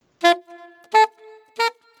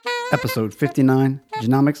Episode 59,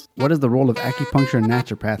 Genomics, what is the role of acupuncture and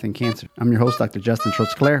naturopath in cancer? I'm your host, Dr. Justin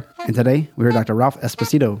Trosclair, and today we hear Dr. Ralph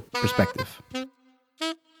Esposito perspective.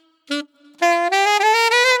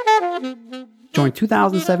 Join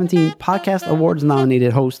 2017 Podcast Awards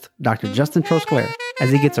nominated host, Dr. Justin Trosclair, as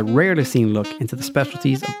he gets a rarely seen look into the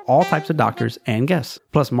specialties of all types of doctors and guests,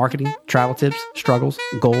 plus marketing, travel tips, struggles,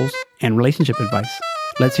 goals, and relationship advice.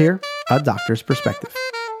 Let's hear a doctor's perspective.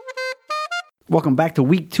 Welcome back to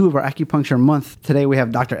week 2 of our acupuncture month. Today we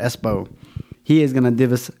have Dr. Espo. He is going to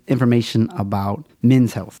give us information about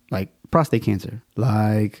men's health, like prostate cancer,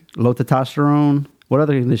 like low testosterone. What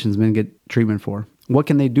other conditions men get treatment for? What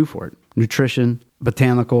can they do for it? Nutrition,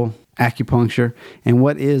 botanical, acupuncture, and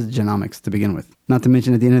what is genomics to begin with? Not to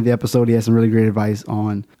mention at the end of the episode, he has some really great advice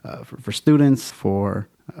on for students, for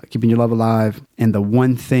keeping your love alive, and the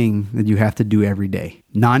one thing that you have to do every day,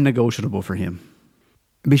 non-negotiable for him.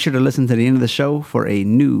 Be sure to listen to the end of the show for a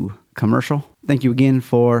new commercial. Thank you again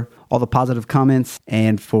for all the positive comments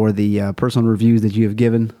and for the personal reviews that you have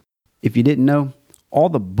given. If you didn't know, all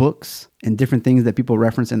the books and different things that people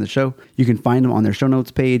reference in the show, you can find them on their show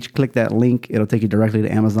notes page. Click that link. It'll take you directly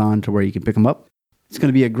to Amazon to where you can pick them up. It's going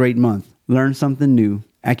to be a great month. Learn something new.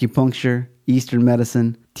 Acupuncture, Eastern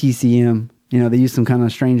medicine, TCM. You know, they use some kind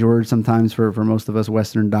of strange words sometimes for most of us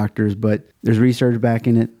Western doctors, but there's research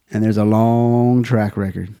backing it, and there's a long track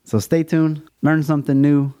record. So stay tuned, learn something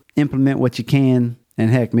new, implement what you can,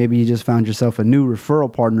 and heck, maybe you just found yourself a new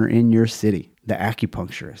referral partner in your city, the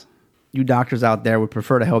acupuncturist. You doctors out there would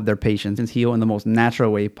prefer to help their patients heal in the most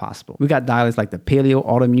natural way possible. We got diets like the Paleo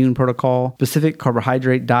Autoimmune Protocol, specific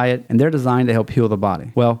carbohydrate diet, and they're designed to help heal the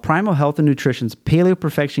body. Well, Primal Health and Nutrition's Paleo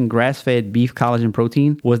Perfection grass-fed beef collagen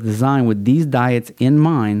protein was designed with these diets in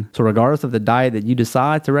mind, so regardless of the diet that you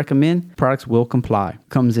decide to recommend, products will comply.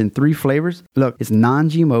 Comes in 3 flavors. Look, it's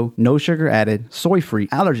non-GMO, no sugar added, soy-free,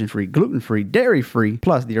 allergen-free, gluten-free, dairy-free,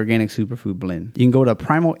 plus the organic superfood blend. You can go to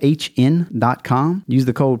primalhn.com, use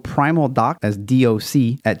the code PRIMALDOC, that's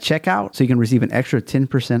DOC, at checkout so you can receive an extra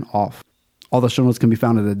 10% off. All the show notes can be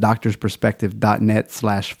found at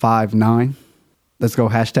thedoctorsperspective.net/59. Let's go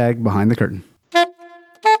hashtag behind the curtain.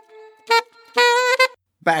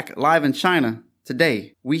 Back live in China.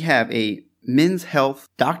 Today, we have a men's health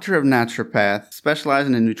Doctor of Naturopath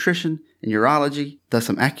specializing in nutrition and urology, does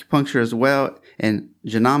some acupuncture as well, and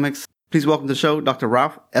genomics. Please welcome to the show, Dr.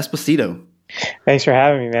 Ralph Esposito. Thanks for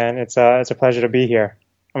having me, man. It's a pleasure to be here.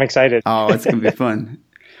 I'm excited. Oh, it's going to be fun.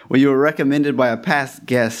 Well, you were recommended by a past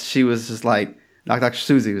guest. She was just like, Dr.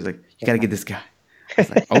 Susie was like, you got to get this guy. I was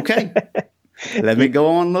like, okay, let me go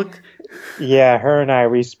on look. Yeah, her and I,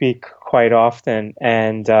 we speak quite often,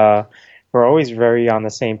 and we're always very on the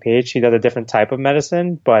same page. She does a different type of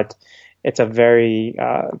medicine, but it's a very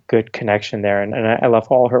good connection there, and I love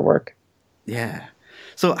all her work. Yeah.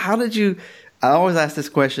 So how did you, I always ask this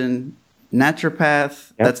question,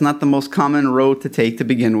 naturopath, yep. That's not the most common road to take to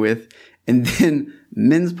begin with. And then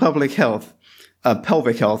men's pelvic health. How'd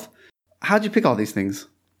you pick all these things?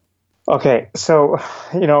 Okay, so,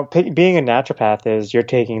 being a naturopath is you're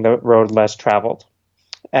taking the road less traveled.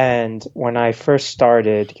 And when I first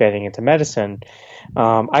started getting into medicine,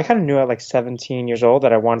 I kind of knew at like 17 years old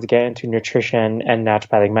that I wanted to get into nutrition and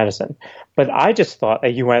naturopathic medicine. But I just thought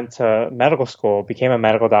that you went to medical school, became a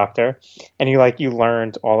medical doctor, and you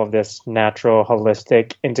learned all of this natural,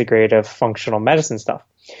 holistic, integrative, functional medicine stuff.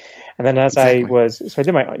 And then as exactly. I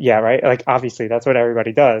did right? Like, obviously, that's what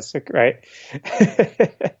everybody does, right?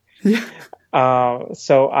 Yeah.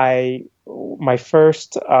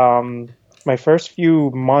 My first few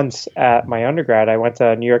months at my undergrad, I went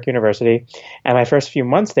to New York University, and my first few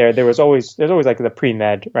months there's always like the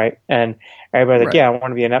premed, right? And everybody's like, right. Yeah, I want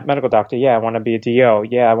to be a medical doctor. Yeah, I want to be a DO.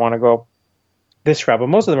 Yeah, I want to go this route. But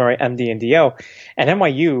most of them are MD and DO. And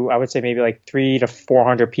NYU, I would say maybe like 300 to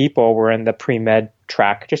 400 people were in the premed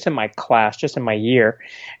track, just in my class, just in my year.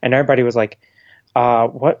 And everybody was like,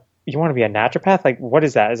 what, you want to be a naturopath? Like, what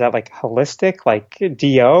is that? Is that like holistic, like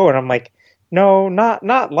DO? And I'm like, no,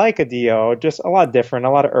 not like a DO, just a lot different, a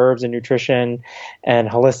lot of herbs and nutrition and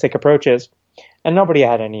holistic approaches. And nobody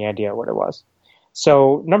had any idea what it was.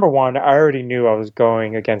 So number one, I already knew I was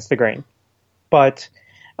going against the grain. But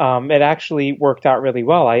it actually worked out really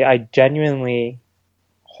well. I genuinely,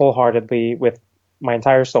 wholeheartedly, with my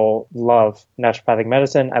entire soul, love naturopathic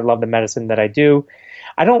medicine. I love the medicine that I do.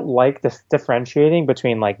 I don't like this differentiating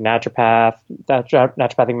between like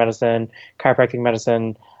naturopathic medicine, chiropractic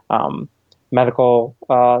medicine, medical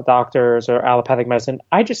doctors, or allopathic medicine.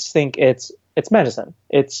 I just think it's medicine.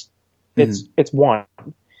 It's one.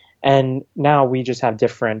 And now we just have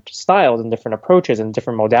different styles and different approaches and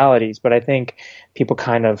different modalities. But I think people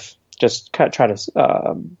kind of just try to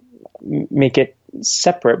make it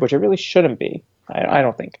separate, which it really shouldn't be. I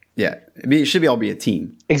don't think. Yeah. It should all be a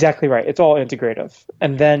team. Exactly right. It's all integrative.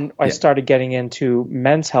 And then I started getting into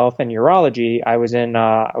men's health and urology. I was at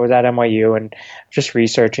NYU and just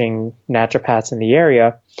researching naturopaths in the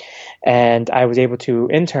area. And I was able to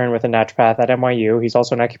intern with a naturopath at NYU. He's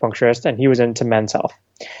also an acupuncturist, and he was into men's health.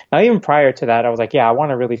 Now, even prior to that, I was like, I want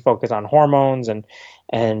to really focus on hormones, and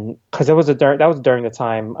because that was during the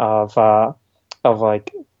time of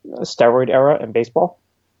like steroid era in baseball.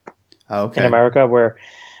 Okay. In America, where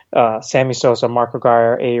Sammy Sosa, Mark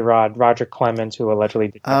McGuire, A-Rod, Roger Clemens, who allegedly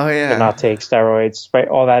did not take steroids, right?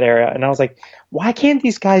 All that area. And I was like, why can't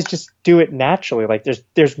these guys just do it naturally? Like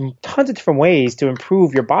there's tons of different ways to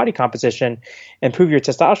improve your body composition, improve your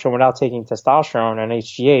testosterone without taking testosterone and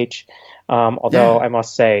HGH. Although I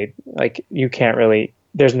must say, like, you can't really,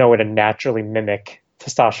 there's no way to naturally mimic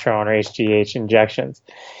testosterone or HGH injections.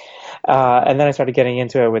 And then I started getting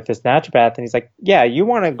into it with this naturopath, and he's like, yeah, you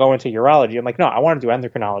want to go into urology? I'm like, no, I want to do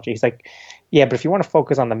endocrinology. He's like, yeah, but if you want to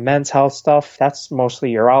focus on the men's health stuff, that's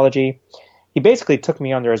mostly urology. He basically took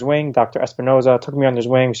me under his wing. Dr. Espinoza took me under his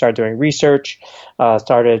wing. We started doing research,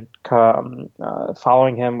 started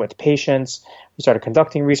following him with patients. We started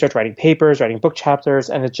conducting research, writing papers, writing book chapters,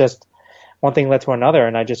 and it just, one thing led to another,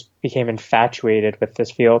 and I just became infatuated with this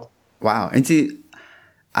field. Wow. And see,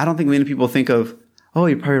 I don't think many people think of, oh,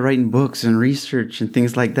 you're probably writing books and research and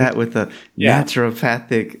things like that with a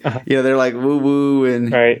naturopathic, they're like woo-woo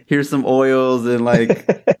and here's some oils and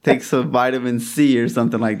like take some vitamin C or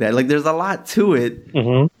something like that. Like there's a lot to it.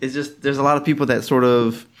 Mm-hmm. It's just, there's a lot of people that sort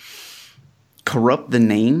of corrupt the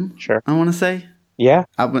name. Sure. I want to say. Yeah.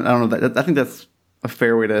 I don't know. I think that's a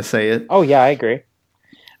fair way to say it. Oh, yeah, I agree.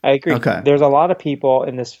 Okay. There's a lot of people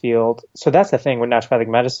in this field. So that's the thing with naturopathic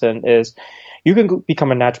medicine is you can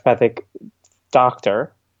become a naturopathic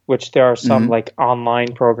doctor, which there are some like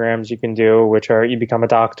online programs you can do, which are you become a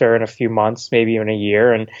doctor in a few months, maybe even a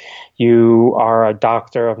year, and you are a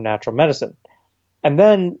doctor of natural medicine. And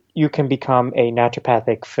then you can become a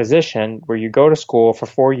naturopathic physician where you go to school for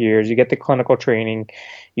 4 years, you get the clinical training,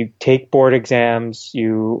 you take board exams,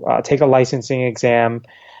 you take a licensing exam.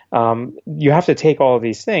 You have to take all of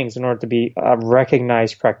these things in order to be a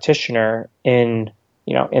recognized practitioner in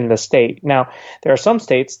the state. Now, there are some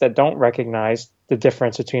states that don't recognize the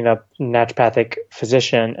difference between a naturopathic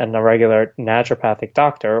physician and a regular naturopathic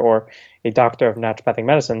doctor or a doctor of naturopathic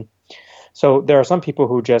medicine. So there are some people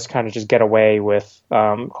who just kind of just get away with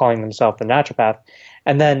calling themselves the naturopath.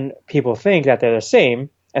 And then people think that they're the same.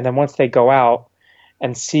 And then once they go out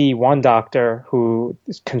and see one doctor who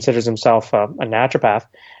considers himself a naturopath,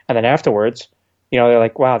 and then afterwards, they're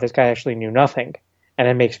like, wow, this guy actually knew nothing. And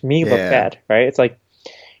it makes me look bad, right? It's like,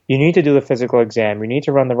 you need to do the physical exam. You need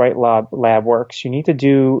to run the right lab works. You need to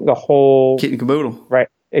do the whole kit and caboodle. Right.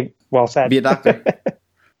 Well said. Be a doctor.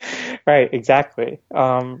 Right. Exactly.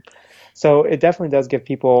 So it definitely does give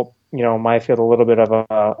people, my field a little bit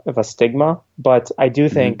of a stigma. But I do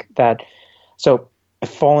think that I've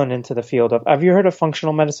fallen into the field of. Have you heard of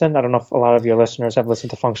functional medicine? I don't know if a lot of your listeners have listened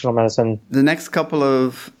to functional medicine. The next couple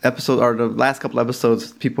of episodes, or the last couple of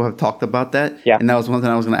episodes, people have talked about that. Yeah. And that was one thing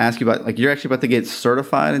I was going to ask you about. Like, you're actually about to get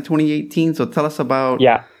certified in 2018. So tell us about.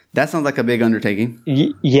 Yeah. That sounds like a big undertaking.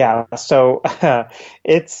 Yeah. So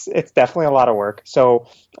it's definitely a lot of work. So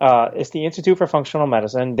it's the Institute for Functional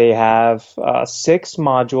Medicine. They have 6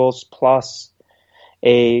 modules plus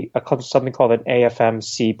something called an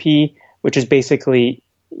AFM-CP, which is basically,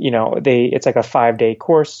 it's like a 5-day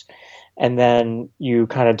course. And then you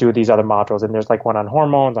kind of do these other modules. And there's like one on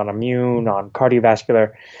hormones, on immune, on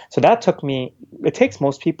cardiovascular. So that it takes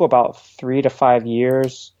most people about 3 to 5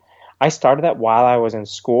 years. I started that while I was in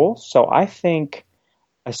school. So I think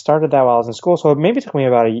I started that while I was in school. So maybe it took me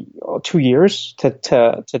about 2 years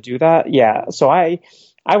to do that. Yeah. So I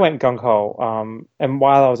went gung-ho. And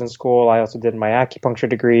while I was in school, I also did my acupuncture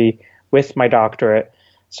degree with my doctorate.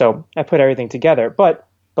 So I put everything together, but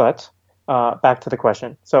back to the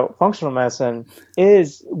question. So functional medicine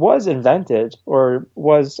was invented or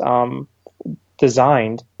was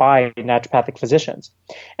designed by naturopathic physicians,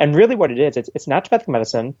 and really what it is, it's naturopathic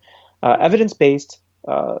medicine, evidence-based,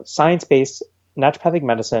 science-based naturopathic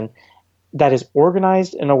medicine that is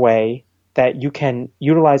organized in a way that you can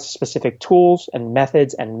utilize specific tools and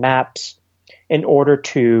methods and maps in order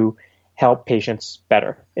to help patients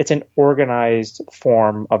better. It's an organized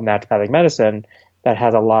form of naturopathic medicine that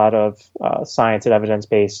has a lot of science and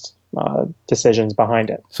evidence-based decisions behind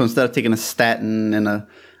it. So instead of taking a statin and a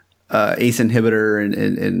ACE inhibitor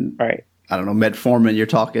and right. I don't know, metformin, you're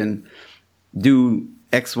talking do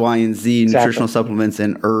X, Y, and Z nutritional supplements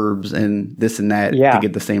and herbs and this and that to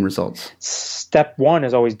get the same results. Step one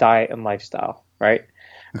is always diet and lifestyle, right?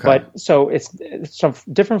 Okay. But so it's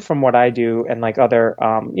different from what I do and like other,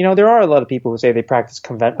 there are a lot of people who say they practice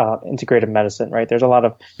integrative medicine, right? There's a lot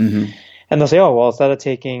of, and they'll say, oh, well, instead of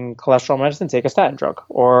taking cholesterol medicine, take a statin drug.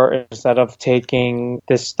 Or instead of taking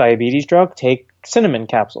this diabetes drug, take cinnamon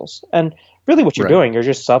capsules. And really what you're doing, you're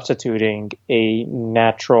just substituting a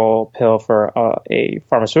natural pill for a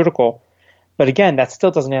pharmaceutical. But again, that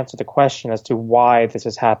still doesn't answer the question as to why this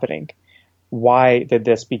is happening. Why did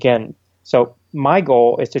this begin? So my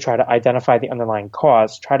goal is to try to identify the underlying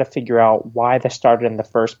cause, try to figure out why this started in the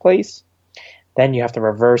first place. Then you have to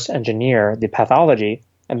reverse engineer the pathology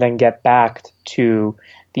and then get back to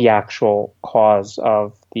the actual cause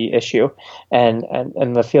of the issue. And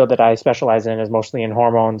the field that I specialize in is mostly in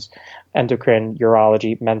hormones, endocrine,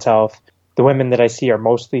 urology, men's health. The women that I see are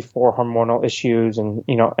mostly for hormonal issues and,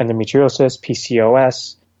 endometriosis,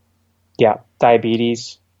 PCOS,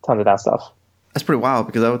 diabetes, tons of that stuff. That's pretty wild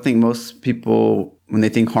because I would think most people, when they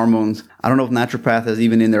think hormones, I don't know if naturopath is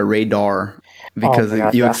even in their radar because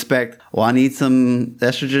you expect, I need some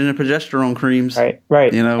estrogen and progesterone creams. Right.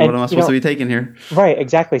 What am I supposed to be taking here? Right,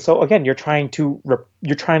 exactly. So again, you're trying to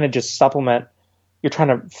just supplement, you're trying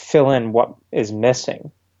to fill in what is missing.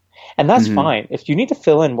 And that's fine. If you need to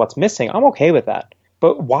fill in what's missing, I'm okay with that.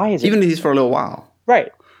 But why is it even if it's for a little while?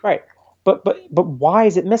 Right. But why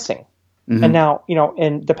is it missing? And now,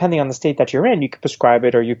 and depending on the state that you're in, you can prescribe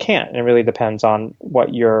it or you can't. And it really depends on what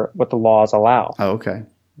the laws allow. Oh, okay.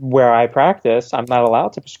 Where I practice, I'm not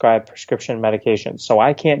allowed to prescribe prescription medications. So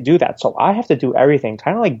I can't do that. So I have to do everything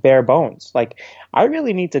kind of like bare bones. Like I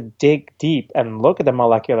really need to dig deep and look at the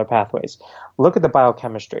molecular pathways, look at the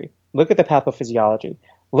biochemistry, look at the pathophysiology,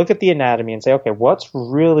 look at the anatomy and say, okay, what's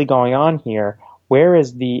really going on here? Where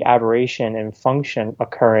is the aberration in function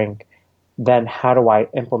occurring? Then how do I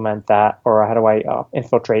implement that or how do I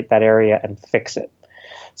infiltrate that area and fix it?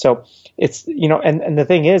 So it's, and the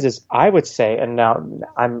thing is I would say, and now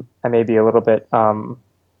I may be a little bit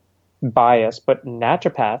biased, but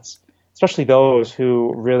naturopaths, especially those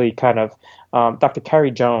who really kind of, Dr. Carrie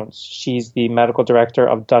Jones, she's the medical director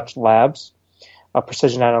of Dutch Labs,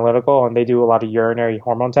 Precision Analytical, and they do a lot of urinary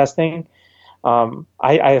hormone testing.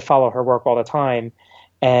 I follow her work all the time.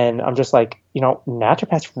 And I'm just like,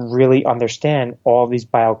 naturopaths really understand all these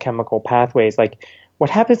biochemical pathways. Like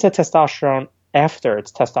what happens to testosterone after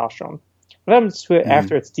it's testosterone? What happens to it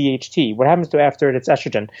after it's DHT? What happens to it after it's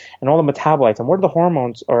estrogen? And all the metabolites and what are the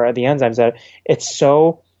hormones or the enzymes that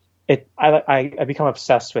I become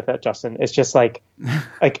obsessed with it, Justin. It's just like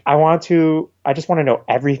I just want to know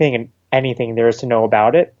everything and anything there is to know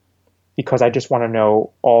about it because I just want to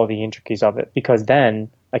know all the intricacies of it because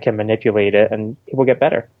then I can manipulate it and people get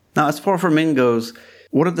better. Now, as far as men goes,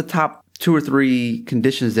 what are the top 2 or 3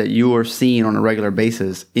 conditions that you are seeing on a regular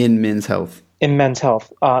basis in men's health? In men's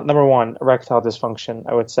health, number 1, erectile dysfunction,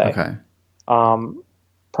 I would say. Okay.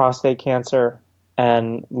 Prostate cancer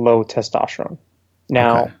and low testosterone.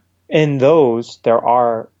 Now, in those, there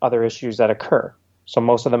are other issues that occur. So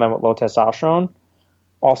most of the men with low testosterone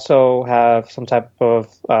also have some type of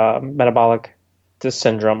metabolic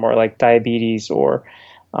syndrome or like diabetes or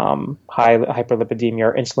high hyperlipidemia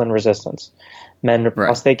or insulin resistance. Men with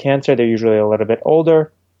prostate cancer, they're usually a little bit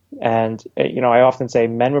older. And, I often say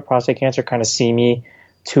men with prostate cancer kind of see me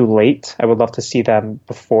too late. I would love to see them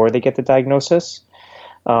before they get the diagnosis.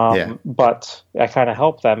 But I kind of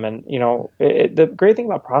help them. And, the great thing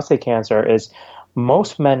about prostate cancer is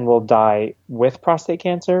most men will die with prostate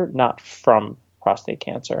cancer, not from prostate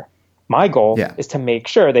cancer. My goal is to make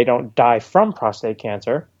sure they don't die from prostate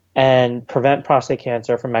cancer and prevent prostate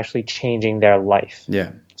cancer from actually changing their life.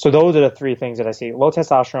 Yeah. So those are the 3 things that I see: low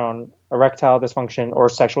testosterone, erectile dysfunction or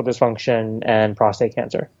sexual dysfunction, and prostate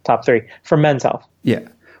cancer. Top 3 for men's health. Yeah.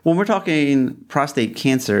 When we're talking prostate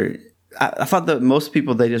cancer, I thought that most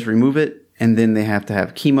people, they just remove it and then they have to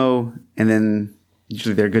have chemo and then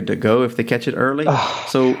usually they're good to go if they catch it early.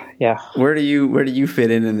 So where do you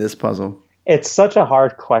fit in this puzzle? It's such a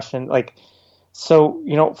hard question. So,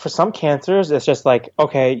 for some cancers, it's just like,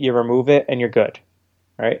 okay, you remove it and you're good,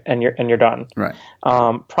 right? And you're done. Right.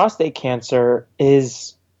 Prostate cancer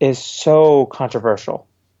is so controversial.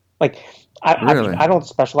 I don't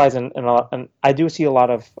specialize in a lot, and I do see a lot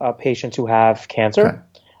of patients who have cancer,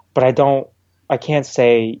 but I can't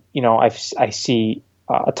say, I see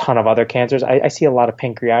a ton of other cancers. I see a lot of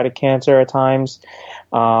pancreatic cancer at times.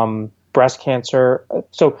 Breast cancer.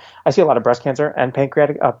 So I see a lot of breast cancer and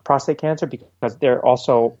pancreatic prostate cancer because they're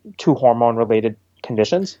also 2 hormone related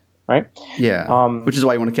conditions, right? Yeah. Which is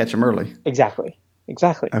why you want to catch them early. Exactly.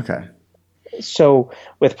 Okay. So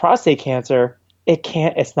with prostate cancer,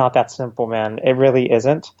 it's not that simple, man. It really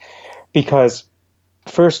isn't. Because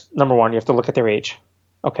first, number one, you have to look at their age.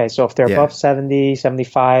 Okay, so if they're above 70,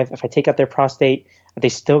 75, if I take out their prostate, are they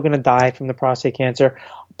still going to die from the prostate cancer?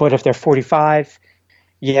 But if they're 45,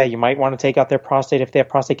 yeah, you might want to take out their prostate if they have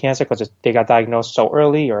prostate cancer because they got diagnosed so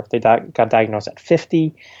early, or if they got diagnosed at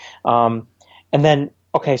 50. And then,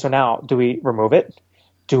 okay, so now do we remove it?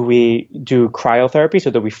 Do we do cryotherapy?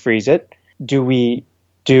 So do we freeze it? Do we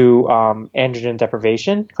do androgen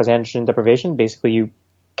deprivation? Because androgen deprivation, basically you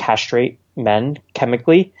castrate men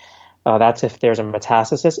chemically. That's if there's a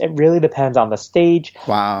metastasis. It really depends on the stage,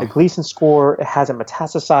 the Gleason score. It hasn't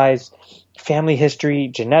metastasized, family history,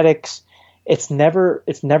 genetics. It's never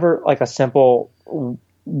like a simple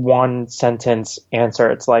one sentence answer.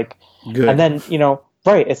 It's like, good. And then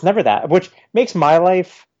right. It's never that, which makes my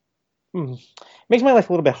life a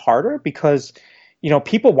little bit harder because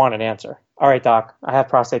people want an answer. All right, doc, I have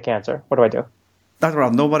prostate cancer. What do I do? Dr.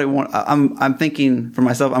 Ralph, nobody want. I'm thinking for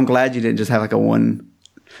myself. I'm glad you didn't just have like a one.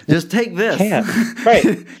 Just take this.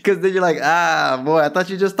 Right. Because then you're like, boy, I thought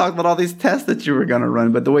you just talked about all these tests that you were going to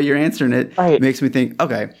run. But the way you're answering it makes me think,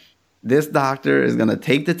 okay, this doctor is going to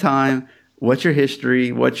take the time. What's your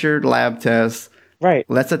history? What's your lab tests? Right.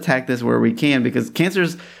 Let's attack this where we can, because cancer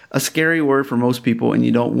is a scary word for most people, and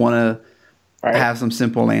you don't want to have some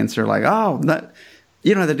simple answer like,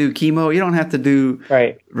 you don't have to do chemo. You don't have to do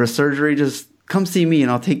surgery. Just come see me and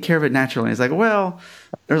I'll take care of it naturally. It's like, well,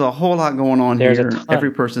 there's a whole lot going on here.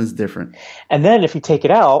 Every person's different. And then if you take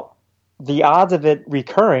it out, the odds of it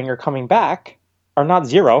recurring or coming back are not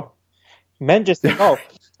zero. Men just think,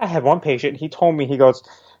 I had one patient. He told me, he goes,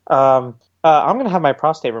 I'm going to have my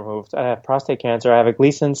prostate removed. I have prostate cancer. I have a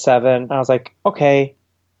Gleason 7. And I was like, okay,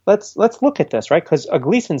 let's look at this, right? Because a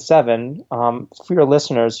Gleason 7, for your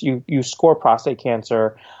listeners, you score prostate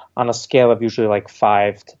cancer on a scale of usually like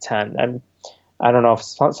 5 to 10. And I don't know if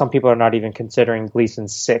some people are not even considering Gleason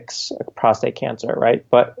 6 prostate cancer, right?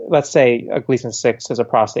 But let's say a Gleason 6 is a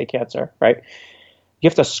prostate cancer, right? You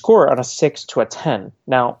have to score on a 6 to a 10.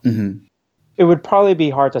 Now, it would probably be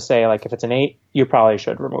hard to say, like, if it's an 8, you probably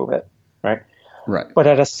should remove it, right? Right. But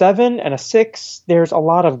at a 7 and a 6, there's a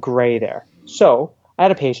lot of gray there. So I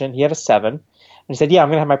had a patient, he had a 7, and he said, yeah, I'm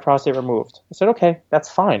going to have my prostate removed. I said, okay, that's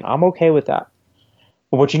fine. I'm okay with that.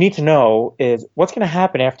 But what you need to know is what's going to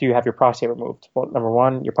happen after you have your prostate removed. Well, number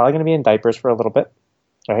one, you're probably going to be in diapers for a little bit,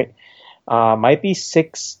 right? Might be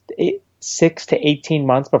 6 to 18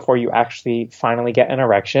 months before you actually finally get an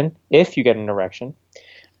erection, if you get an erection.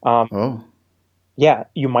 Yeah,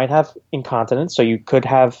 you might have incontinence, so you could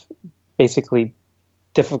have basically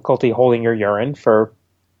difficulty holding your urine for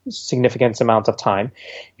significant amounts of time.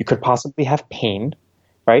 You could possibly have pain,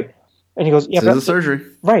 right? And he goes, yeah, but the surgery.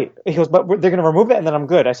 Right. He goes, but they're going to remove it and then I'm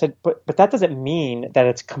good. I said, but that doesn't mean that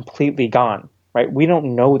it's completely gone, right? We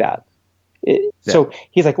don't know that. So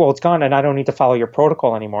he's like, well, it's gone and I don't need to follow your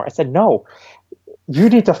protocol anymore. I said, no, you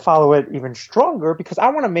need to follow it even stronger because I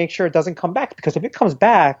want to make sure it doesn't come back, because if it comes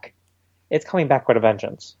back, it's coming back with a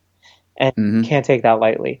vengeance. And you can't take that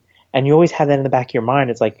lightly. And you always have that in the back of your mind.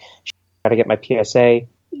 It's like, I got to get my PSA.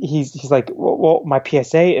 He's like, well, my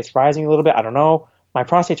PSA is rising a little bit. I don't know. My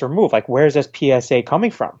prostate's removed. Like, where's this PSA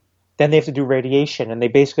coming from? Then they have to do radiation, and they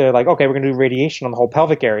basically are like, okay, we're going to do radiation on the whole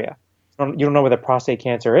pelvic area. You don't know where the prostate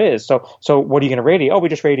cancer is. So what are you going to radiate? Oh, we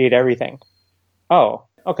just radiate everything. Oh,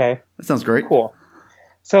 okay. That sounds great. Cool.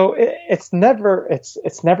 So it's never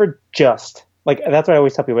just, like, that's what I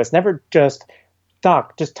always tell people. It's never just,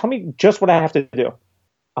 doc, just tell me just what I have to do.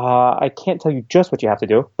 I can't tell you just what you have to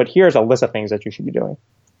do, but here's a list of things that you should be doing.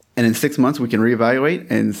 And in 6 months, we can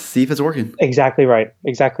reevaluate and see if it's working. Exactly right.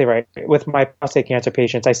 Exactly right. With my prostate cancer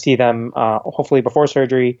patients, I see them hopefully before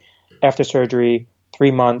surgery, after surgery,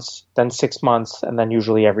 3 months, then 6 months, and then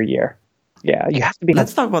usually every year. Yeah, you have to be.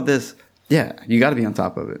 Let's talk about this. Yeah, you got to be on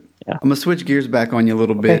top of it. Yeah. I'm going to switch gears back on you a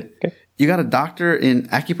little bit. Okay. You got a doctor in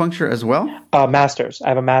acupuncture as well? Master's. I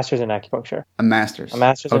have a master's in acupuncture. A master's? A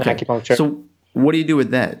master's in acupuncture. So what do you do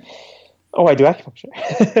with that? Oh, I do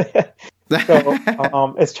acupuncture.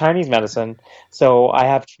 So it's Chinese medicine. So I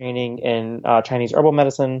have training in Chinese herbal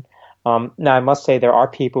medicine. Now I must say there are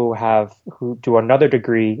people who do another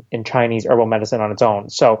degree in Chinese herbal medicine on its own.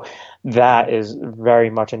 So that is very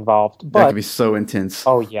much involved. But, that could be so intense.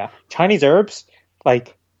 Oh yeah, Chinese herbs,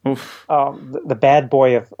 like the bad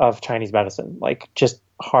boy of Chinese medicine, like just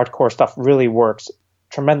hardcore stuff, really works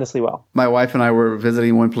tremendously well. My wife and I were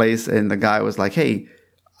visiting one place, and the guy was like, "Hey,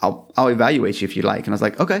 I'll evaluate you if you like." And I was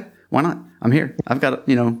like, "Okay. Why not? I'm here. I've got,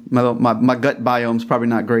 my gut biome's probably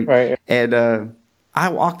not great." Right. And I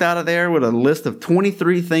walked out of there with a list of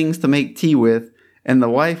 23 things to make tea with. and the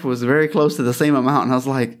wife was very close to the same amount. And I was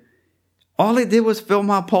like, all they did was feel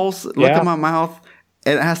my pulse, look at my mouth,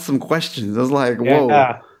 and ask some questions. I was like,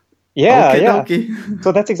 whoa. Yeah.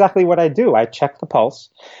 So that's exactly what I do. I check the pulse.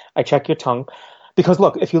 I check your tongue. Because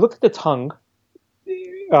look, if you look at the tongue,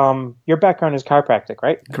 your background is chiropractic,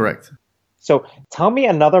 right? Correct. So tell me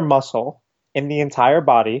another muscle in the entire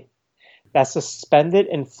body that's suspended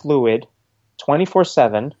in fluid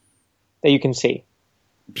 24/7 that you can see.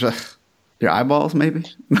 Your eyeballs, maybe?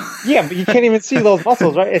 Yeah, but you can't even see those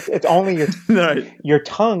muscles, right? It's only your right. Your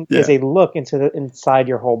tongue is a look inside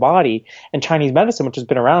your whole body. And Chinese medicine, which has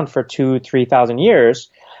been around for 2,000-3,000 years,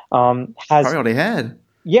 has probably already had.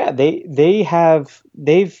 Yeah,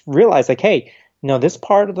 they've realized like, hey, no, this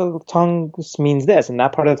part of the tongue means this, and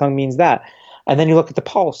that part of the tongue means that. And then you look at the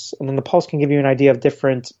pulse, and then the pulse can give you an idea of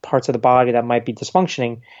different parts of the body that might be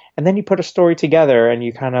dysfunctioning. And then you put a story together, and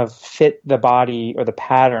you kind of fit the body or the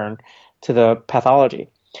pattern to the pathology.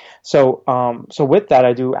 So with that,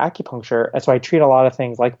 I do acupuncture, and so I treat a lot of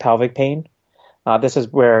things like pelvic pain. This is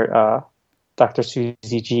where Dr.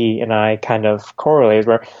 Susie G and I kind of correlate,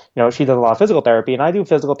 where she does a lot of physical therapy, and I do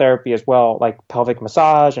physical therapy as well, like pelvic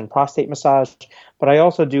massage and prostate massage. But I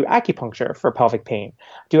also do acupuncture for pelvic pain.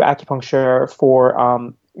 Do acupuncture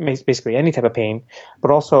for basically any type of pain,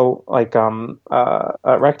 but also like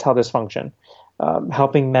erectile dysfunction.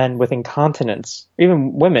 Helping men with incontinence,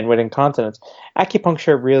 even women with incontinence.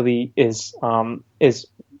 Acupuncture really is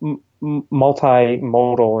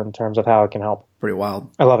multimodal in terms of how it can help. Pretty wild.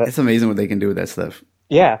 I love it. It's amazing what they can do with that stuff.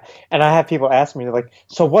 Yeah. And I have people ask me, they're like,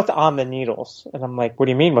 so what's on the needles? And I'm like, what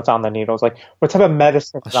do you mean what's on the needles? Like, what type of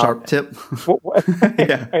medicine is a sharp tip?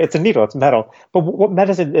 Yeah. It's a needle. It's metal. But what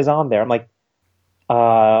medicine is on there? I'm like,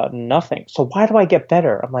 nothing. So why do I get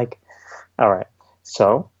better? I'm like, all right.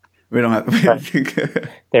 So we don't have.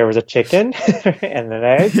 There was a chicken and an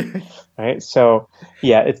egg, right? So,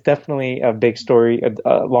 yeah, it's definitely a big story,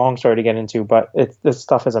 a long story to get into, but this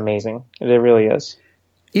stuff is amazing. It really is.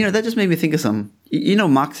 That just made me think of some.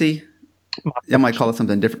 Moxie. I might call it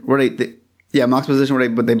something different. Mox position where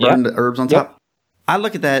they burn the herbs on top. I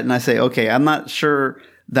look at that and I say, okay, I'm not sure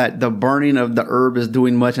that the burning of the herb is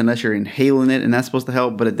doing much unless you're inhaling it, and that's supposed to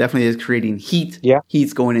help, but it definitely is creating heat. Yeah.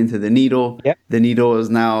 Heat's going into the needle. Yeah. The needle is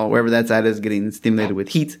now, wherever that's at, is getting stimulated with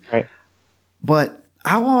heat. Right. But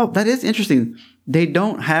that is interesting. They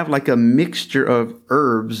don't have like a mixture of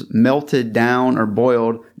herbs melted down or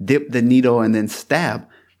boiled, dip the needle, and then stab.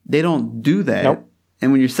 They don't do that. Nope.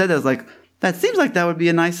 And when you said that, I was like, that seems like that would be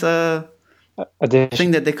a nice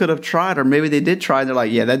thing that they could have tried, or maybe they did try. And they're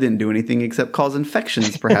like, yeah, that didn't do anything except cause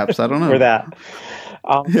infections, perhaps. I don't know. Or that.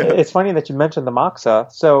 It's funny that you mentioned the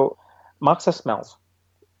moxa. So moxa smells,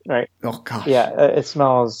 right? Oh, gosh. Yeah, it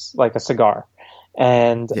smells like a cigar.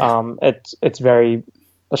 And it's very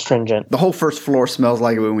astringent. The whole first floor smells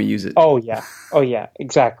like it when we use it. Oh, yeah.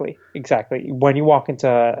 Exactly. When you walk into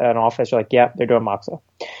an office, you're like, yeah, they're doing moxa.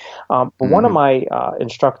 But one of my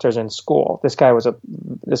instructors in school, this guy's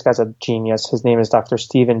a genius. His name is Dr.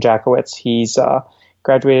 Steven Jackowitz. He's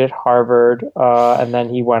graduated Harvard, and then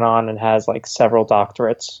he went on and has like several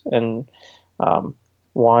doctorates, and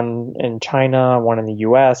one in China, one in the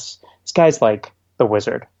U.S. This guy's like the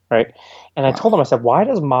wizard, right? And I told him, I said, why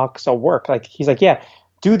does moxa work? Like, he's like, yeah,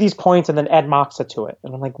 do these points and then add moxa to it.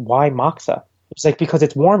 And I'm like, why moxa? He's like, because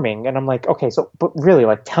it's warming. And I'm like, okay, but really,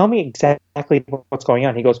 like, tell me exactly what's going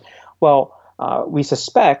on. He goes, well, we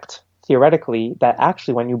suspect, theoretically, that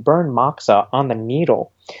actually when you burn moxa on the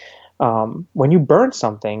needle, when you burn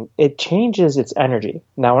something, it changes its energy.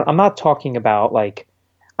 Now, I'm not talking about, like,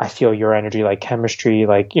 I feel your energy, like chemistry,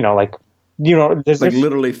 like, there's like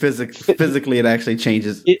literally physically it actually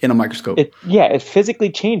changes in a microscope. It physically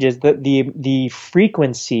changes the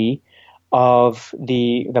frequency of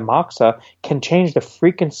the moxa can change the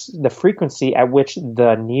frequency at which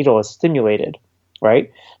the needle is stimulated,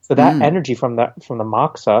 right? So that energy from the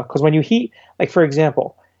moxa, because when you heat, like for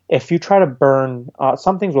example, if you try to burn,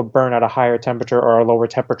 some things will burn at a higher temperature or a lower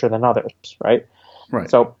temperature than others, right? Right.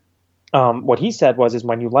 So what he said is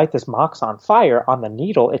when you light this moxa on fire on the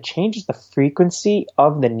needle, it changes the frequency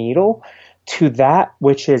of the needle to that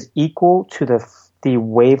which is equal to the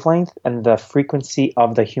wavelength and the frequency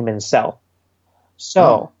of the human cell.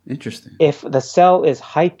 So, interesting. If the cell is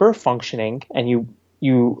hyper functioning and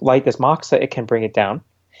you light this moxa, it can bring it down.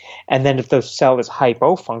 And then if the cell is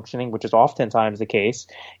hypo functioning, which is oftentimes the case,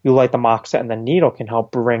 you light the moxa and the needle can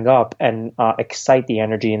help bring up and excite the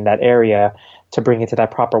energy in that area to bring it to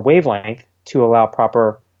that proper wavelength to allow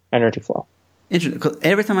proper energy flow. Interesting. Because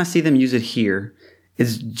every time I see them use it here,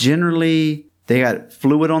 it's generally they got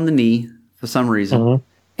fluid on the knee for some reason. Mm-hmm.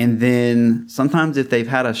 And then sometimes if they've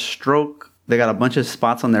had a stroke, they got a bunch of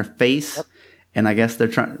spots on their face, and I guess they're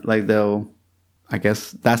trying like I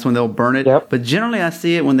guess that's when they'll burn it. Yep. But generally, I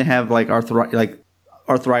see it when they have like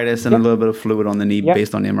arthritis and a little bit of fluid on the knee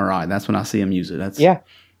based on MRI. That's when I see them use it.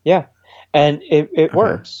 Yeah. And it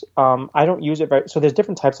works. I don't use it so there's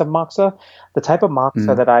different types of moxa. The type of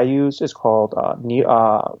moxa that I use is called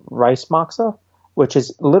rice moxa, which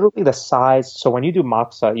is literally the size. So when you do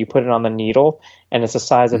moxa, you put it on the needle, and it's the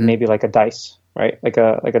size of maybe like a dice, right? Like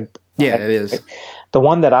a yeah, it is. Right? The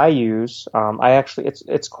one that I use,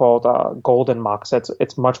 it's called golden moxa.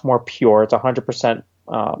 It's much more pure. It's 100%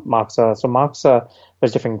 moxa. So moxa,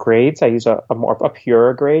 there's different grades. I use a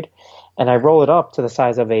purer grade, and I roll it up to the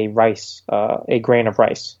size of a grain of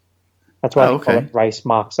rice. That's why I call it rice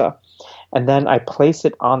moxa. And then I place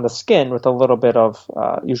it on the skin with a little bit of,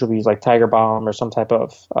 usually we use like Tiger Balm or some type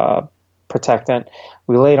of protectant.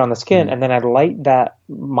 We lay it on the skin, and then I light that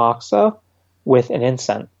moxa with an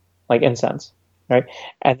incense, right?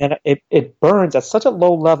 And then it burns at such a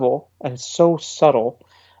low level and so subtle,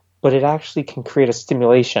 but it actually can create a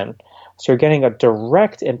stimulation. So you're getting a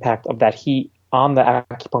direct impact of that heat on the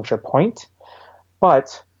acupuncture point,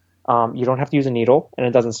 but you don't have to use a needle, and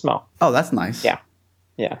it doesn't smell. Oh, that's nice. Yeah.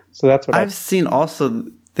 So that's what I've seen. Also,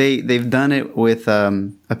 they've done it with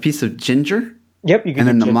a piece of ginger. Yep, you can.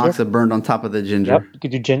 And do then the ginger. moxa burned on top of the ginger. Yep, you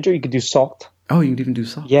could do ginger. You could do salt. Oh, you can even do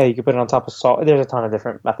salt. Yeah, you could put it on top of salt. There's a ton of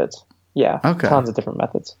different methods. Yeah, tons of different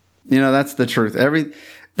methods. That's the truth.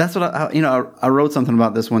 That's what I wrote something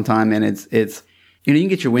about this one time, and it's you can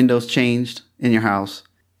get your windows changed in your house,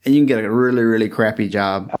 and you can get a really, really crappy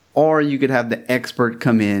job, or you could have the expert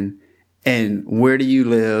come in. And where do you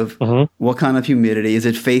live? What kind of humidity? Is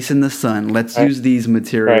it facing the sun? Let's use these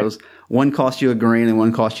materials. One costs you $1,000 and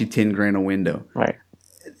one costs you $10,000 a window. Right.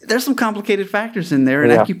 There's some complicated factors in there,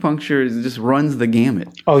 and acupuncture just runs the gamut.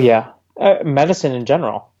 Oh yeah, medicine in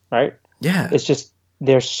general, right? Yeah. It's just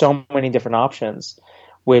there's so many different options,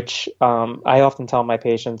 which I often tell my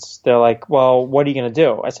patients. They're like, "Well, what are you going to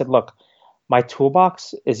do?" I said, "Look, my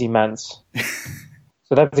toolbox is immense,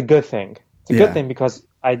 so that's a good thing. It's a good thing because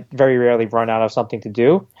I very rarely run out of something to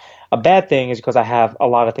do. A bad thing is because I have a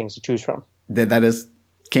lot of things to choose from. That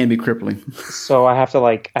can be crippling. So I have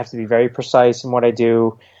to be very precise in what I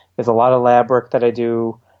do. There's a lot of lab work that I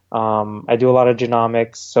do. I do a lot of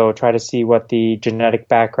genomics, so try to see what the genetic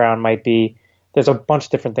background might be. There's a bunch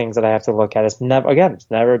of different things that I have to look at. It's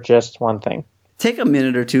never just one thing. Take a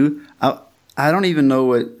minute or two. I don't even know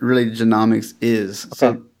what really genomics is. Okay.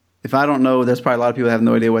 So if I don't know, there's probably a lot of people that have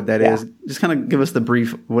no idea what that is. Just kind of give us the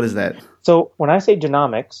brief. What is that? So when I say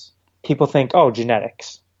genomics, people think, oh,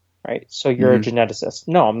 genetics, right? So you're a geneticist.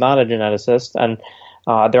 No, I'm not a geneticist. And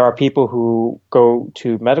there are people who go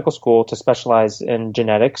to medical school to specialize in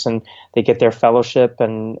genetics, and they get their fellowship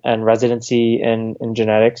and residency in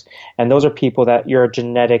genetics. And those are people that you're a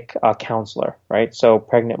genetic counselor, right? So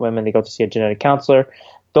pregnant women, they go to see a genetic counselor.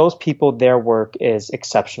 Those people, their work is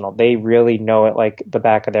exceptional. They really know it like the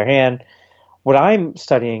back of their hand. What I'm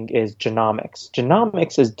studying is genomics.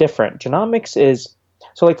 Genomics is different. Genomics is,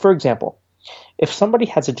 so like for example, if somebody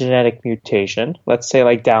has a genetic mutation, let's say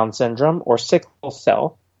like Down syndrome or sickle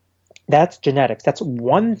cell, that's genetics. That's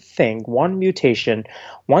one thing, one mutation,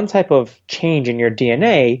 one type of change in your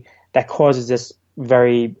DNA that causes this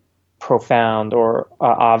very profound or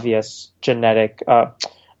obvious genetic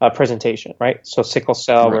presentation, right? So sickle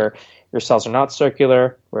cell, where your cells are not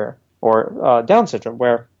circular, or Down syndrome,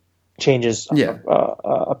 where changes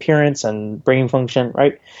appearance and brain function,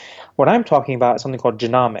 right? What I'm talking about is something called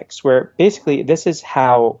genomics, where basically this is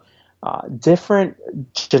how different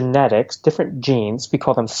genetics, different genes, we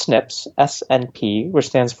call them SNPs, SNP, which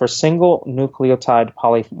stands for single nucleotide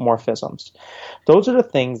polymorphisms. Those are the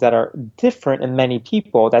things that are different in many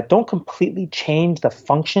people that don't completely change the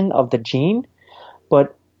function of the gene,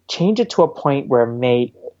 but change it to a point where it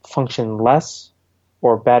may function less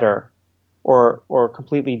or better or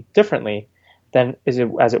completely differently than as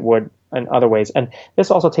it would in other ways. And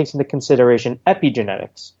this also takes into consideration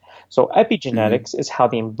epigenetics. So epigenetics is how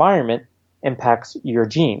the environment impacts your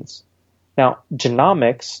genes. Now,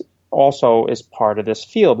 genomics also is part of this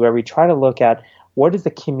field where we try to look at what is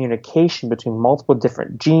the communication between multiple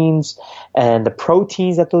different genes and the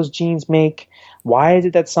proteins that those genes make. Why is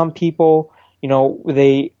it that some people,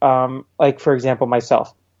 they, like for example,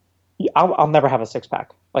 myself, I'll never have a six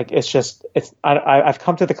pack. Like I've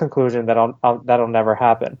come to the conclusion that that'll never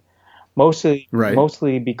happen. Mostly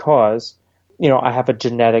because, I have a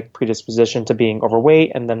genetic predisposition to being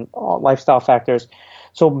overweight and then lifestyle factors.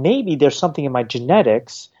 So maybe there's something in my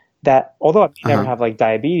genetics that, although I may never have like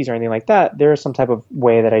diabetes or anything like that, there is some type of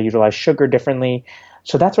way that I utilize sugar differently.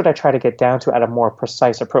 So that's what I try to get down to at a more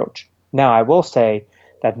precise approach. Now, I will say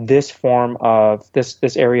that this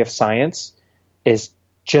area of science is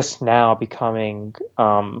just now becoming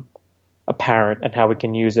apparent and how we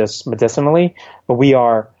can use this medicinally, but we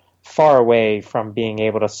are far away from being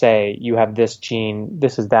able to say you have this gene,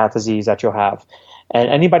 this is that disease that you'll have. And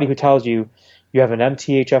anybody who tells you you have an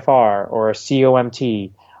MTHFR or a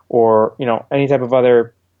COMT or any type of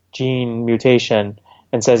other gene mutation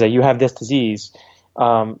and says that you have this disease,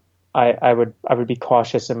 I would be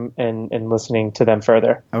cautious in listening to them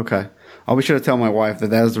further. Okay, I'll be sure to tell my wife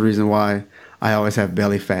that is the reason why I always have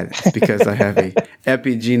belly fat. It's because I have a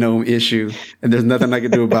epigenome issue, and there's nothing I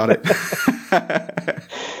can do about it.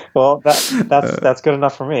 Well, that's good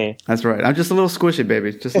enough for me. That's right. I'm just a little squishy,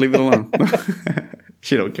 baby. Just leave it alone.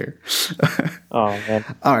 She don't care. Oh man.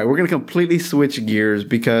 All right, we're gonna completely switch gears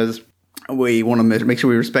because we want to make sure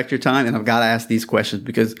we respect your time, and I've got to ask these questions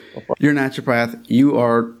because you're a naturopath. You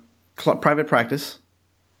are private practice.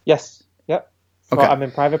 Yes. Yep. So okay. I'm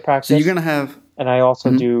in private practice. So you're gonna have, and I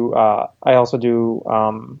also do. I also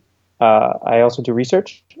do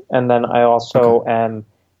research, and then I also am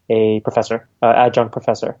a professor, adjunct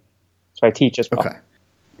professor. So I teach as well. Okay.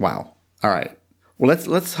 Wow. All right. Well,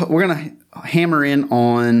 we're gonna hammer in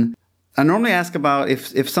on. I normally ask about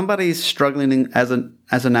if somebody's struggling as a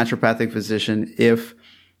naturopathic physician, if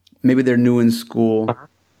maybe they're new in school,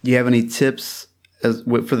 do you have any tips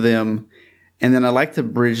for them? And then I like to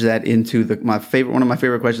bridge that into one of my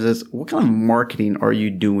favorite questions is, what kind of marketing are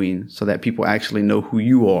you doing so that people actually know who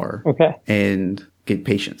you are and get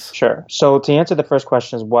patients? Sure. So to answer the first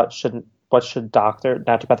question is what should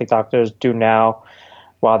naturopathic doctors do now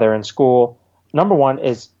while they're in school? Number one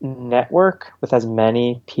is network with as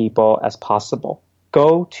many people as possible.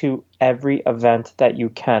 Go to every event that you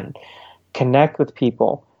can. Connect with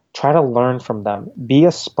people. Try to learn from them. Be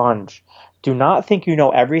a sponge. Do not think you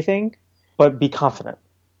know everything, but be confident,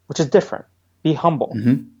 which is different. Be humble.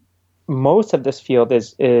 Mm-hmm. Most of this field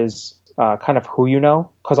is kind of who you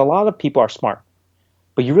know, because a lot of people are smart.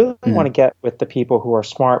 But you really want to get with the people who are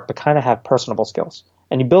smart but kind of have personable skills.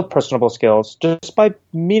 And you build personable skills just by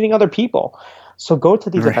meeting other people. So go to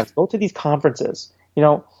these events, go to these conferences.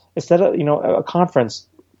 Instead of a conference,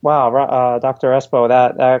 wow, Dr. Espo,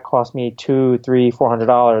 that cost me $200, $300,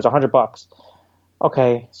 $400, $100.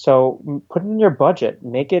 Okay, so put it in your budget.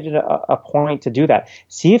 Make it a point to do that.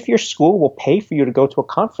 See if your school will pay for you to go to a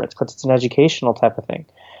conference because it's an educational type of thing.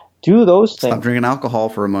 Do those things. Stop drinking alcohol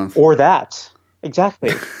for a month. Or that. Exactly.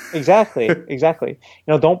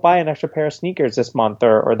 Don't buy an extra pair of sneakers this month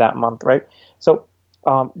or that month, right? So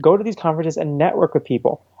go to these conferences and network with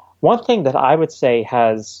people. One thing that I would say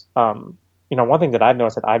has, one thing that I've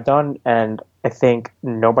noticed that I've done, and I think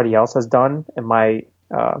nobody else has done in my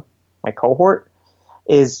cohort,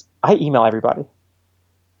 is I email everybody.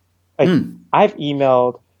 I've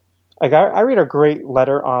emailed. I read a great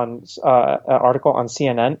letter on an article on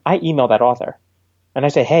CNN. I email that author. And I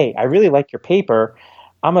say, hey, I really like your paper.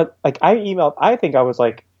 I think I was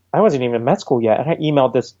like, I wasn't even in med school yet. And I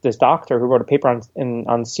emailed this doctor who wrote a paper on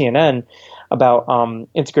CNN about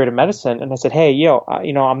integrative medicine. And I said, hey,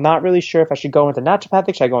 I'm not really sure if I should go into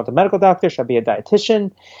naturopathic. Should I go into medical doctor? Should I be a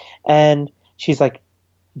dietitian? And she's like,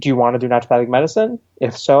 do you want to do naturopathic medicine?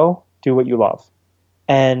 If so, do what you love.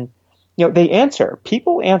 And they answer.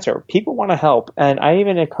 People want to help. And I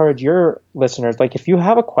even encourage your listeners, like if you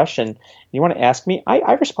have a question, you want to ask me,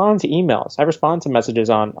 I respond to emails. I respond to messages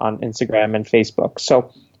on Instagram and Facebook.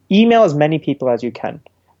 So email as many people as you can,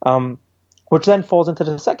 which then falls into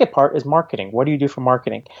the second part is marketing. What do you do for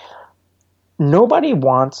marketing? Nobody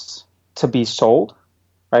wants to be sold,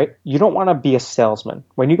 right? You don't want to be a salesman.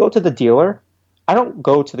 When you go to the dealer, I don't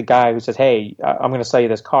go to the guy who says, hey, I'm going to sell you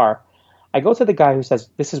this car. I go to the guy who says,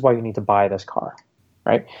 this is why you need to buy this car,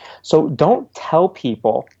 right? So don't tell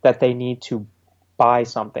people that they need to buy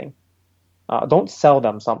something. Don't sell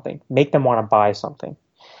them something. Make them want to buy something.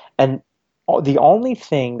 And the only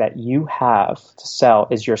thing that you have to sell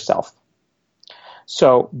is yourself.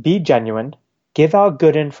 So be genuine. Give out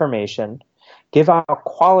good information. Give out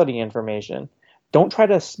quality information. Don't try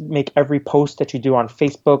to make every post that you do on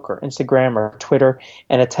Facebook or Instagram or Twitter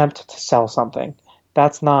an attempt to sell something.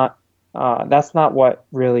 That's not what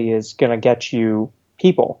really is going to get you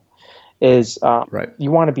people.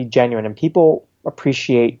 You want to be genuine, and people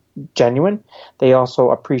appreciate genuine. They also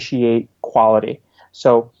appreciate quality.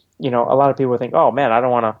 So, a lot of people think, oh man, I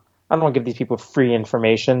don't want to give these people free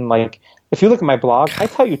information. Like if you look at my blog, I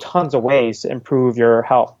tell you tons of ways to improve your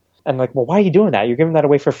health. And like, well, why are you doing that? You're giving that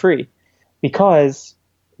away for free. Because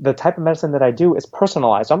the type of medicine that I do is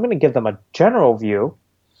personalized. So I'm going to give them a general view,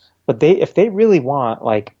 but if they really want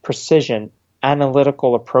like precision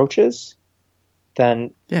analytical approaches,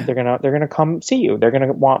 then they're gonna come see you. They're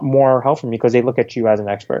gonna want more help from you because they look at you as an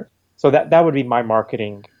expert. So that would be my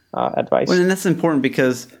marketing advice. Well, and that's important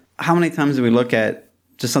because how many times do we look at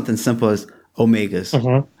just something simple as omegas?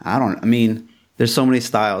 Mm-hmm. There's so many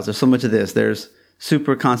styles. There's so much of this. There's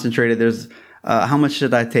super concentrated. There's how much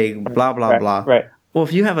should I take? Blah, blah, blah. Right. Well,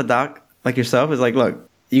 if you have a doc like yourself, it's like, look,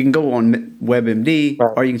 you can go on WebMD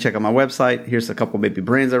or you can check out my website. Here's a couple maybe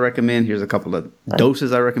brands I recommend. Here's a couple of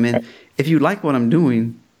doses I recommend. Right. If you like what I'm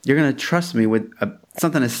doing, you're going to trust me with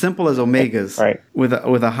something as simple as omegas with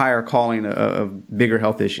a higher calling of bigger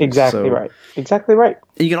health issues. Exactly right. Exactly right.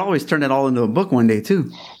 You can always turn that all into a book one day too.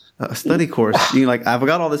 A study course. You like, I've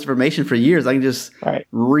got all this information for years. I can just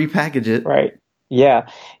repackage it. Right. Yeah.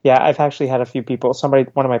 I've actually had a few people.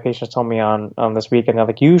 One of my patients told me on this week, and they're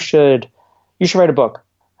like, "You should write a book."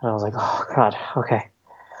 And I was like, "Oh God, okay."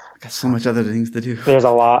 Got so much other things to do. There's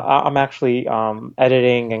a lot. I'm actually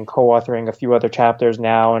editing and co-authoring a few other chapters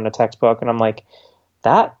now in a textbook, and I'm like,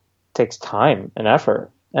 that takes time and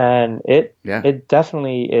effort, and it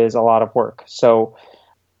definitely is a lot of work. So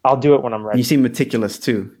I'll do it when I'm ready. You seem meticulous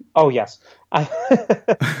too. Oh yes, yes.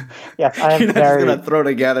 I am You're not just gonna throw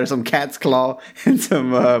together some cat's claw and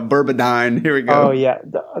some Burbidine. Here we go. Oh yeah,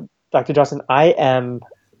 Dr. Justin, I'm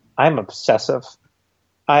obsessive.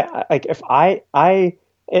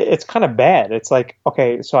 It's kind of bad. It's like,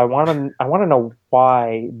 okay, so I want to know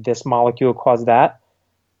why this molecule caused that.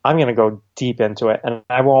 I'm going to go deep into it, and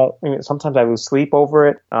I won't. Sometimes I lose sleep over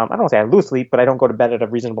it. I don't say I lose sleep, but I don't go to bed at a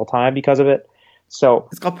reasonable time because of it. So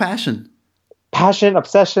it's called passion,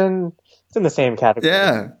 obsession. It's in the same category.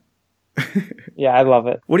 Yeah. Yeah, I love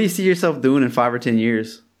it. What do you see yourself doing in 5 or 10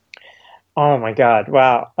 years? Oh my God!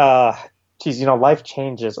 Wow. Geez, life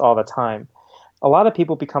changes all the time. A lot of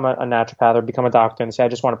people become a naturopath or become a doctor and say, I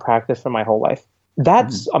just want to practice for my whole life.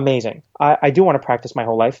 That's amazing. I do want to practice my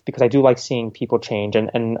whole life because I do like seeing people change,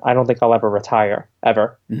 and I don't think I'll ever retire,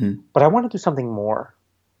 ever. Mm-hmm. But I want to do something more.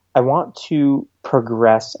 I want to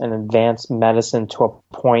progress and advance medicine to a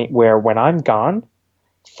point where when I'm gone,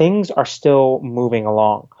 things are still moving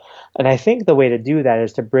along. And I think the way to do that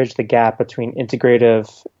is to bridge the gap between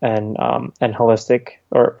integrative and holistic,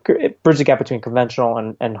 or bridge the gap between conventional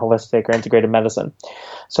and holistic or integrative medicine.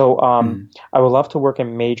 So I would love to work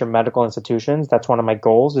in major medical institutions. That's one of my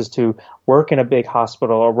goals, is to work in a big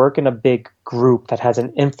hospital or work in a big group that has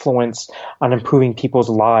an influence on improving people's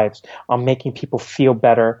lives, on making people feel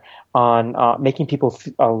better, on making people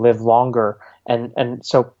live longer. And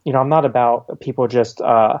so, I'm not about people just,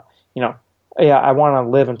 I want to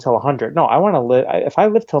live until 100. No, I want to live. If I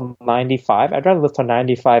live till 95, I'd rather live till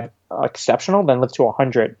 95 exceptional than live to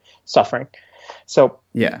 100 suffering. So,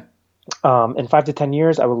 in 5 to 10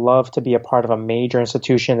 years, I would love to be a part of a major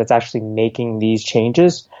institution that's actually making these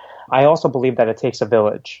changes. I also believe that it takes a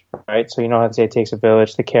village, right? So, how to say it takes a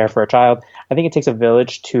village to care for a child. I think it takes a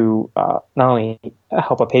village to not only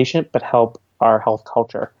help a patient, but help our health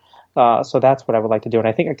culture. So that's what I would like to do. And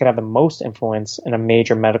I think I could have the most influence in a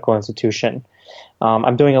major medical institution.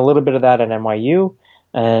 I'm doing a little bit of that at NYU,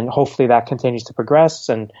 and hopefully that continues to progress.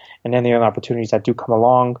 And any other opportunities that do come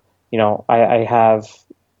along, I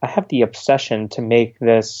have the obsession to make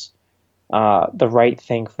this the right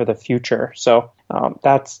thing for the future. So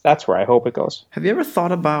that's where I hope it goes. Have you ever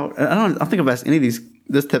thought about, I don't think I've asked any of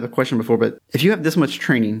this type of question before, but if you have this much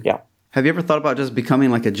training, have you ever thought about just becoming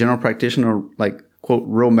like a general practitioner, like, quote,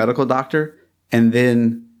 real medical doctor, and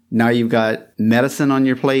then now you've got medicine on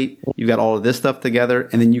your plate, you've got all of this stuff together,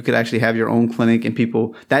 and then you could actually have your own clinic, and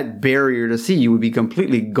people, that barrier to see you would be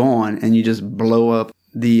completely gone, and you just blow up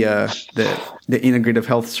the integrative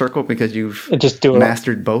health circle because you've just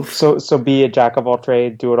mastered both. So be a jack of all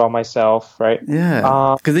trades, do it all myself, right?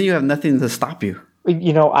 Yeah, because then you have nothing to stop you.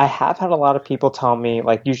 I have had a lot of people tell me,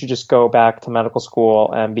 like, you should just go back to medical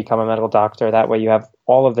school and become a medical doctor. That way you have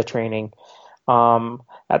all of the training.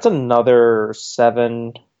 That's another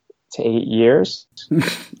 7 to 8 years.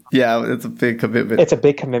 Yeah, it's a big commitment. It's a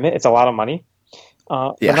big commitment. It's a lot of money.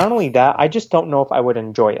 But not only that, I just don't know if I would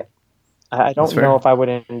enjoy it. I don't know if I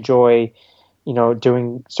would enjoy,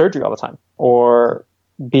 doing surgery all the time, or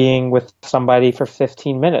being with somebody for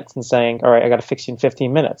 15 minutes and saying, all right, I got to fix you in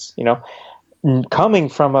 15 minutes, coming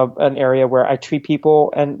from an area where I treat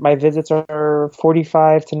people and my visits are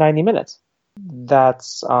 45 to 90 minutes.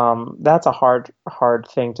 That's a hard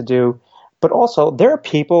thing to do. But also, there are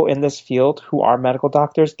people in this field who are medical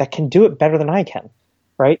doctors that can do it better than I can,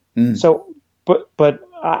 right? So, but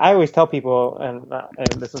I always tell people, and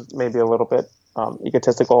this is maybe a little bit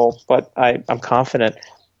egotistical, but I'm confident,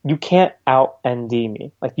 you can't out ND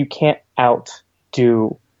me. Like, you can't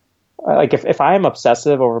outdo. Like, if I am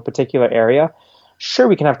obsessive over a particular area, sure,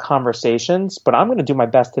 we can have conversations, but I'm going to do my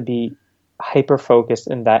best to be hyper focused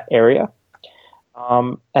in that area.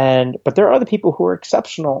 But there are other people who are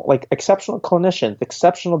exceptional, like exceptional clinicians,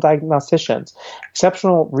 exceptional diagnosticians,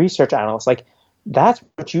 exceptional research analysts. Like, that's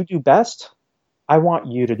what you do best. I want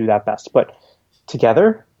you to do that best. But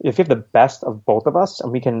together, if you have the best of both of us,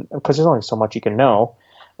 and we can, because there's only so much you can know,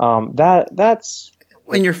 that's.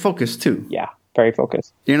 And you're focused too. Yeah, very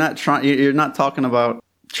focused. You're not talking about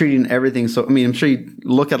treating everything. So, I mean, I'm sure you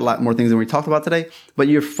look at a lot more things than we talked about today, but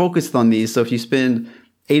you're focused on these. So if you spend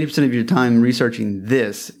 80% of your time researching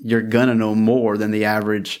this, you're going to know more than the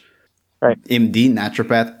average MD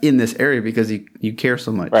naturopath in this area because you care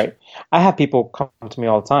so much. Right. I have people come to me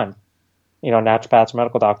all the time, naturopaths or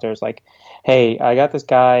medical doctors, like, hey, I got this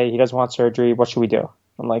guy, he doesn't want surgery, what should we do?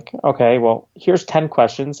 I'm like, okay, well, here's 10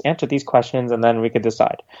 questions, answer these questions, and then we could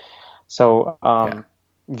decide. So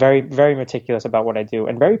very, very meticulous about what I do,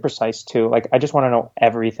 and very precise too. Like, I just want to know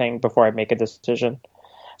everything before I make a decision.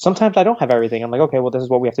 Sometimes I don't have everything. I'm like, okay, well, this is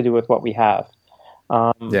what we have to do with what we have.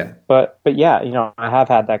 But yeah, I have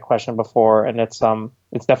had that question before, and it's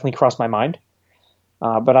definitely crossed my mind.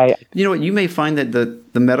 But you may find that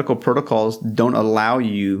the medical protocols don't allow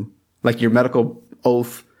you, like your medical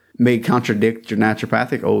oath may contradict your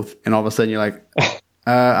naturopathic oath, and all of a sudden you're like,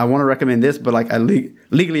 I want to recommend this, but like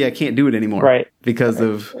legally I can't do it anymore, because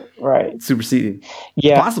of superseding.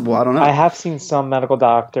 Yeah, it's possible. I don't know. I have seen some medical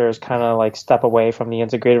doctors kind of like step away from the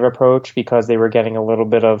integrative approach because they were getting a little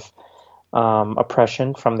bit of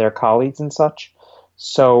oppression from their colleagues and such.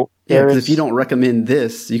 So if you don't recommend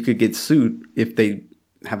this, you could get sued if they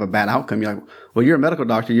have a bad outcome. You're like, well, you're a medical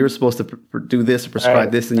doctor. You're supposed to do this or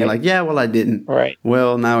prescribe this. And you're like, yeah, well, I didn't. Right.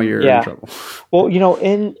 Well, now you're in trouble. Well,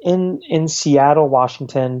 in Seattle,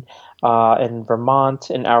 Washington, in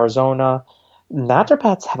Vermont, in Arizona,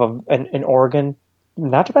 naturopaths have in Oregon,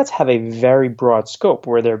 naturopaths have a very broad scope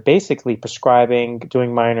where they're basically prescribing,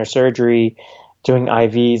 doing minor surgery, doing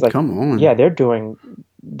IVs. Like, come on. Yeah, they're doing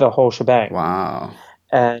the whole shebang. Wow.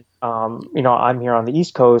 And, I'm here on the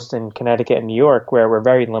East Coast in Connecticut and New York, where we're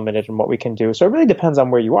very limited in what we can do. So it really depends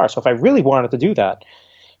on where you are. So if I really wanted to do that,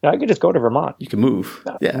 I could just go to Vermont. You can move.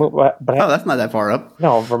 Yeah. But that's not that far up.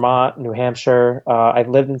 No, Vermont, New Hampshire. I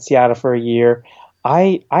lived in Seattle for a year.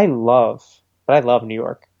 I love New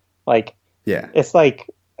York. Like, it's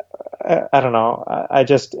like, I don't know.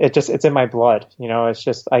 It's in my blood. It's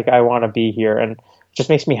just like, I want to be here, and it just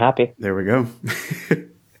makes me happy. There we go.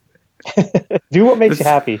 Do what makes you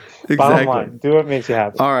happy. Exactly. Bottom line, do what makes you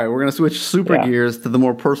happy. All right, we're going to switch super gears to the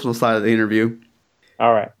more personal side of the interview.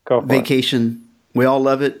 All right, go for Vacation. We all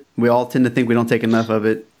love it. We all tend to think we don't take enough of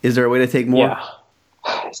it. Is there a way to take more?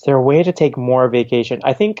 Yeah. Is there a way to take more vacation?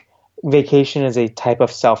 I think vacation is a type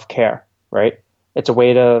of self-care, right? It's a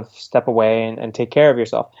way to step away and take care of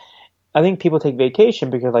yourself. I think people take vacation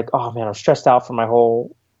because they're like, oh man, I'm stressed out for my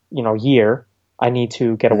whole, year. I need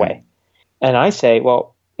to get away. And I say,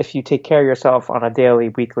 well, if you take care of yourself on a daily,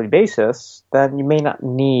 weekly basis, then you may not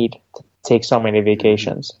need to take so many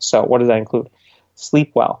vacations. So what does that include?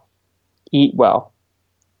 Sleep well, eat well,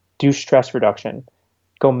 do stress reduction,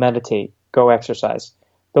 go meditate, go exercise.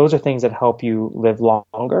 Those are things that help you live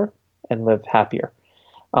longer and live happier.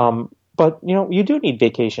 But you do need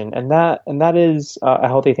vacation, and that is a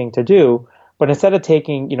healthy thing to do. But instead of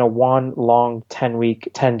taking one long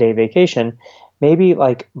 10-day vacation, maybe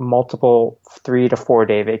like multiple 3 to 4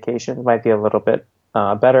 day vacations might be a little bit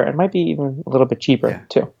better, and might be even a little bit cheaper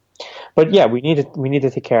too. But yeah, we need to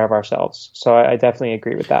take care of ourselves. So I definitely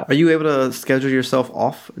agree with that. Are you able to schedule yourself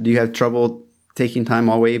off? Do you have trouble taking time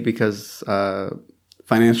away because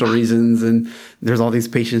financial reasons, and there's all these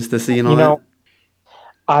patients to see and all that?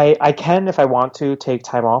 I can, if I want to, take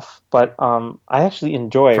time off, but I actually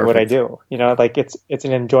enjoy what I do. Like it's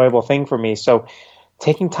an enjoyable thing for me. So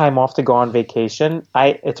taking time off to go on vacation,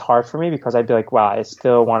 it's hard for me because I'd be like, wow, I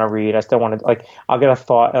still want to read. I still want to, like, I'll get a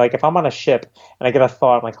thought. Like if I'm on a ship and I get a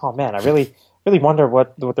thought, I'm like, oh man, I really, really wonder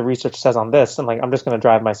what the research says on this. And like, I'm just going to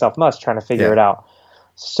drive myself nuts trying to figure it out.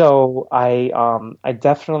 So I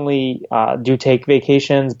definitely do take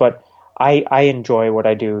vacations, but I enjoy what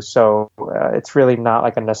I do. So it's really not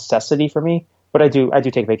like a necessity for me, but I do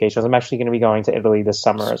take vacations. I'm actually going to be going to Italy this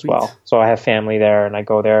summer as well. So I have family there, and I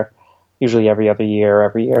go there usually every other year,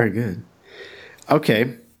 every year. Very good.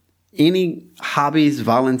 Okay. Any hobbies,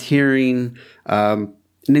 volunteering,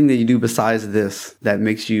 anything that you do besides this that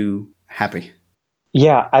makes you happy?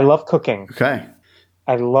 Yeah, I love cooking. Okay.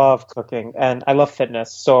 I love cooking, and I love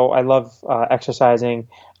fitness. So I love exercising.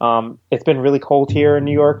 It's been really cold here in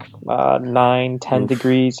New York, 9-10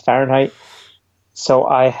 degrees Fahrenheit. So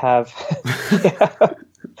I have,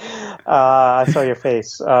 I saw your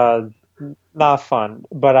face. not fun.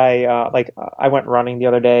 But I went running the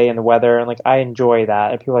other day in the weather, and like I enjoy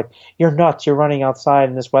that. And people are like, "You're nuts! You're running outside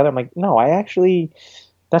in this weather." I'm like, "No,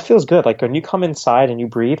 that feels good. Like when you come inside and you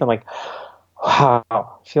breathe, I'm like, wow, I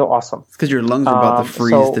feel awesome." It's because your lungs are about to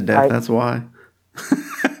freeze to death. That's why.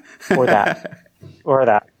 or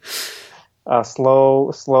that,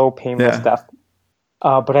 slow, painless death.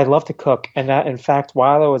 But I love to cook, and that, in fact,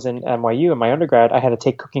 while I was in NYU in my undergrad, I had to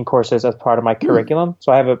take cooking courses as part of my curriculum.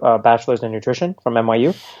 So I have a bachelor's in nutrition from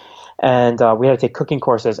NYU, and we had to take cooking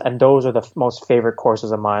courses, and those are the most favorite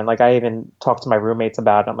courses of mine. Like I even talked to my roommates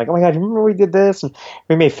about it. I'm like, "Oh my God, you remember we did this? And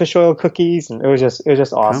we made fish oil cookies, and it was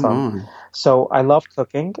just awesome." So I love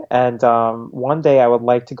cooking, and one day I would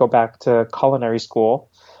like to go back to culinary school,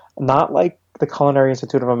 not like the Culinary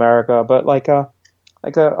Institute of America, but like a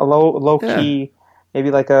low key. Maybe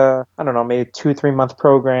like I don't know, maybe 2-3 month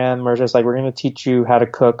program where it's just like, we're going to teach you how to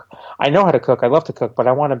cook. I know how to cook. I love to cook, but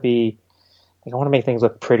I want to make things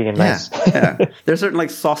look pretty and nice. Yeah. There's certain like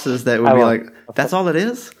sauces that would be like, that's all it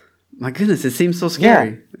is? My goodness, it seems so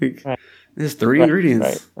scary. Yeah. Like, there's 3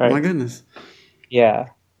 ingredients. Right. Oh my goodness. Yeah.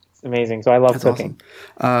 It's amazing. So I love cooking.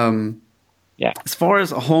 Awesome. As far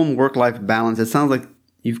as a home work-life balance, it sounds like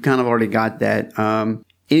you've kind of already got that.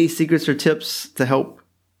 Any secrets or tips to help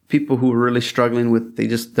people who are really struggling with,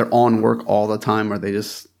 they're on work all the time, or their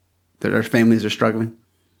families are struggling?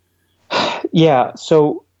 Yeah.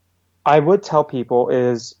 So I would tell people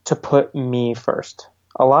is to put me first.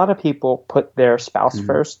 A lot of people put their spouse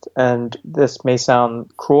first, and this may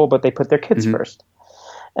sound cruel, but they put their kids first.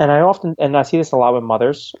 And I see this a lot with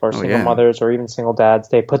mothers or single mothers or even single dads.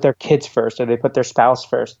 They put their kids first, or they put their spouse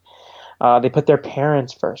first. They put their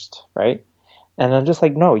parents first, right? And I'm just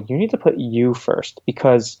like, no, you need to put you first,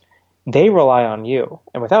 because they rely on you.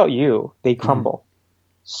 And without you, they crumble.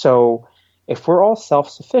 So if we're all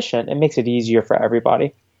self-sufficient, it makes it easier for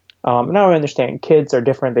everybody. Now I understand kids are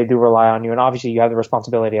different. They do rely on you. And obviously you have the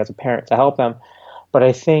responsibility as a parent to help them. But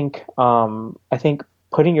I think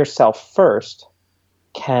putting yourself first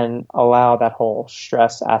can allow that whole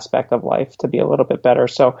stress aspect of life to be a little bit better.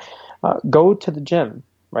 So go to the gym,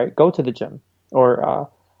 right? Go to the gym, or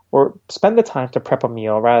spend the time to prep a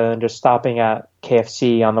meal rather than just stopping at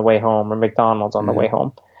KFC on the way home or McDonald's on the way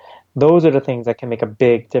home. Those are the things that can make a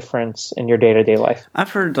big difference in your day-to-day life.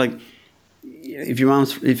 I've heard, like, if the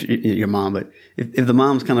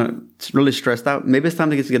mom's kind of really stressed out, maybe it's time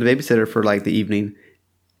to get a babysitter for like the evening,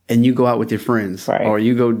 and you go out with your friends, or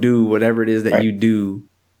you go do whatever it is that you do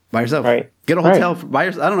by yourself. Right. Get a hotel by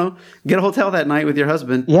yourself. I don't know. Get a hotel that night with your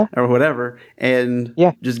husband, or whatever, and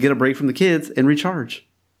just get a break from the kids and recharge.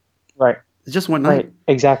 Right. It's just one night. Right.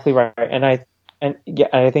 Exactly right. And I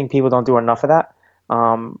think people don't do enough of that.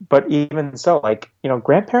 But even so, like,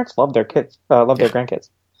 grandparents love their kids, love their grandkids.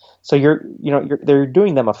 So they're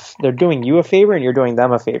doing you a favor, and you're doing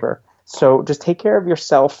them a favor. So just take care of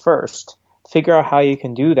yourself first. Figure out how you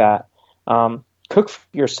can do that. Cook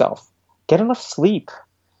for yourself. Get enough sleep.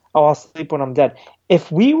 Oh, I'll sleep when I'm dead.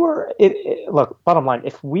 Look, bottom line,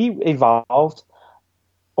 if we evolved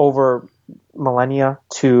over millennia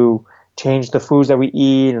to change the foods that we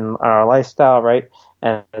eat and our lifestyle, right,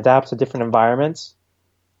 and adapt to different environments,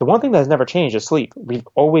 the one thing that has never changed is sleep. We've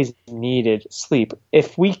always needed sleep.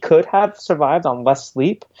 If we could have survived on less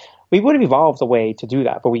sleep, we would have evolved a way to do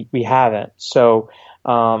that, but we haven't. So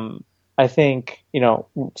I think,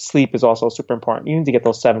 sleep is also super important. You need to get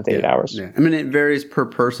those 7 to 8 hours. Yeah. I mean, it varies per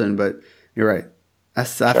person, but you're right. I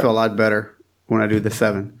feel a lot better when I do the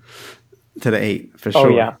 7 to the 8 for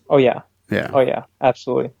sure. Oh yeah.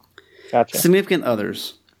 Absolutely. Gotcha. Significant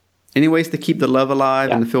others. Any ways to keep the love alive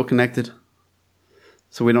and to feel connected,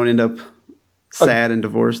 so we don't end up sad and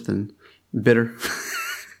divorced and bitter?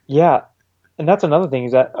 Yeah. And that's another thing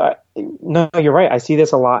is that, no, you're right. I see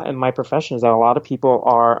this a lot in my profession, is that a lot of people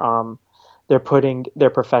are, they're putting their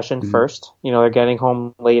profession first. They're getting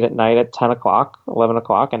home late at night at 10 o'clock, 11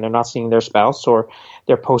 o'clock, and they're not seeing their spouse, or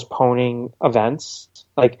they're postponing events.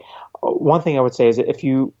 Like, one thing I would say is that if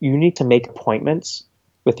you need to make appointments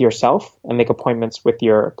with yourself and make appointments with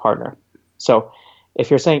your partner. So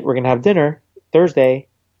if you're saying we're going to have dinner Thursday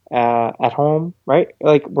at home, right?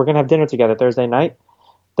 Like, we're going to have dinner together Thursday night,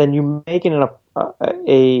 then you make it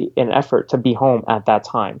an effort to be home at that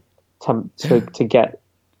time, to get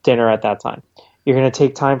dinner at that time. You're going to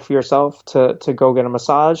take time for yourself to go get a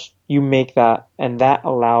massage. You make that, and that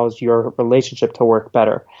allows your relationship to work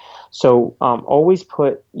better. So always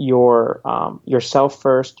put yourself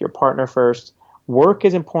first, your partner first. Work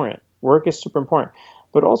is important. Work is super important.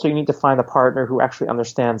 But also you need to find a partner who actually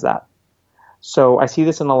understands that. So I see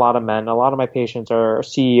this in a lot of men. A lot of my patients are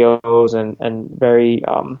CEOs and very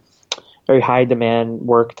very high demand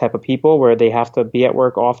work type of people where they have to be at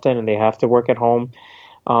work often and they have to work at home.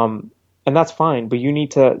 And that's fine, but you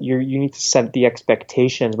need to set the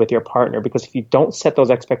expectations with your partner, because if you don't set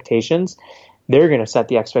those expectations, they're going to set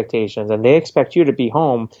the expectations, and they expect you to be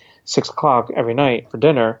home 6 o'clock every night for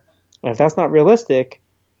dinner. And if that's not realistic,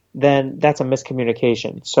 then that's a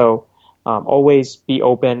miscommunication. So always be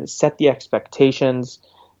open, set the expectations.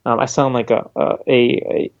 I sound like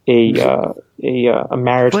a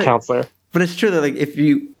marriage counselor. But it's true that like if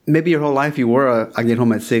you maybe your whole life you were I get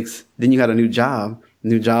home at 6, then you got a new job.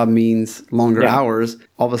 New job means longer hours.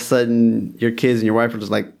 All of a sudden, your kids and your wife are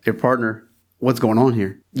just like, your partner, what's going on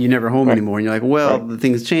here? You're never home anymore. And you're like, well, the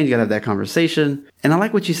things change. You got to have that conversation. And I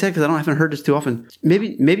like what you said, because I haven't heard this too often.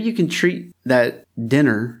 Maybe you can treat that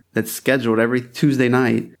dinner that's scheduled every Tuesday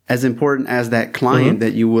night as important as that client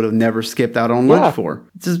that you would have never skipped out on lunch for.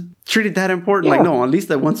 Just treat it that important. Like, no, at least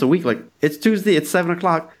that once a week. Like, it's Tuesday, it's 7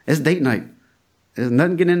 o'clock. It's date night. There's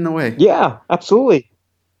nothing getting in the way. Yeah, absolutely.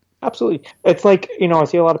 Absolutely. It's like, I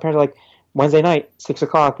see a lot of parents are like, Wednesday night, 6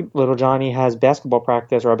 o'clock, little Johnny has basketball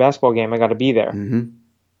practice or a basketball game. I got to be there.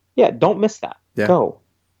 Yeah, don't miss that. Go.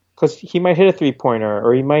 Because he might hit a 3-pointer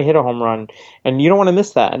or he might hit a home run, and you don't want to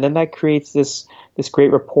miss that. And then that creates this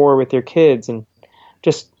great rapport with your kids, and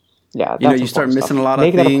just, you start missing a lot of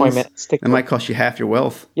things. Make that appointment. It might cost you half your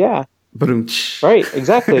wealth. Yeah. Boom. Right.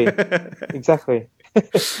 Exactly. Exactly.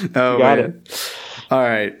 Oh, got it. All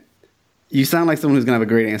right. You sound like someone who's going to have a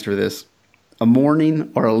great answer to this. A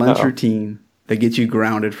morning or a lunch routine that gets you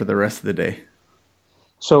grounded for the rest of the day.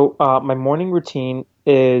 So my morning routine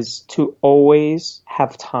is to always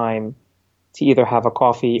have time to either have a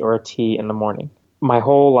coffee or a tea in the morning. My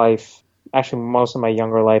whole life, actually most of my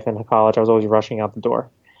younger life in college, I was always rushing out the door.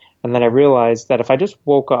 And then I realized that if I just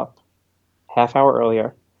woke up half hour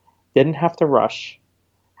earlier, didn't have to rush,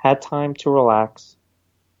 had time to relax,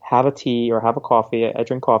 have a tea or have a coffee. I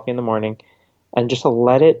drink coffee in the morning, and just to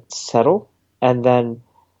let it settle, and then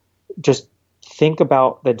just think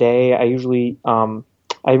about the day. I usually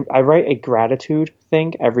I write a gratitude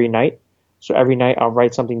thing every night. So every night I'll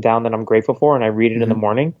write something down that I'm grateful for, and I read it in the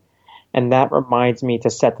morning, and that reminds me to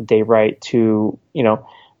set the day right, to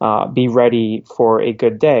be ready for a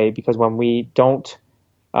good day. Because when we don't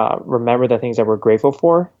remember the things that we're grateful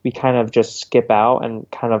for, we kind of just skip out and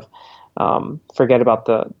kind of forget about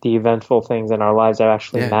the eventful things in our lives that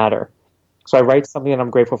actually matter. So I write something that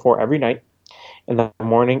I'm grateful for every night. In the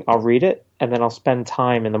morning, I'll read it, and then I'll spend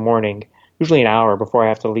time in the morning, usually an hour before I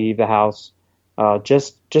have to leave the house,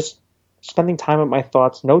 just spending time with my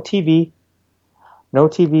thoughts. No TV,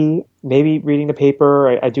 maybe reading the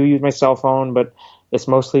paper. I do use my cell phone, but it's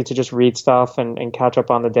mostly to just read stuff and catch up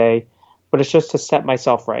on the day. But it's just to set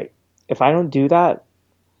myself right. If I don't do that,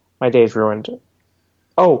 my day's ruined.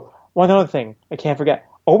 Oh, one other thing I can't forget.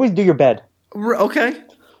 Always do your bed. Okay.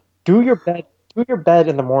 Do your bed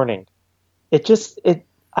in the morning. I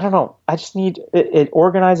don't know. I just need, it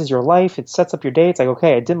organizes your life. It sets up your day. It's like,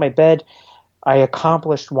 okay, I did my bed. I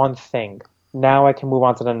accomplished one thing. Now I can move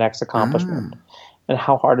on to the next accomplishment. And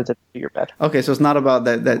how hard is it to do your bed? Okay, so it's not about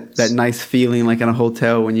that nice feeling like in a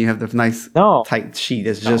hotel when you have the nice tight sheet.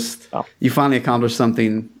 It's just you finally accomplished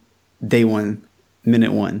something day one,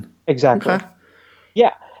 minute one. Exactly. Okay.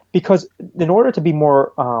 Yeah, because in order to be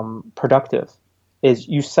more productive, is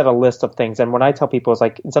you set a list of things. And when I tell people, it's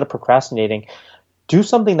like, instead of procrastinating, do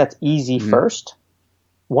something that's easy first.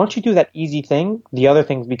 Once you do that easy thing, the other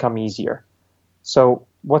things become easier. So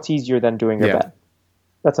what's eesier than doing your bed?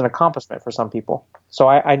 That's an accomplishment for some people. So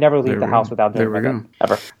I never leave the house without doing my bed,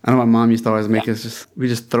 ever. I know my mom used to always make us we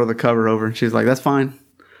just throw the cover over, and she's like, that's fine.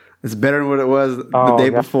 It's better than what it was the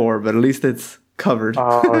day before, but at least it's covered.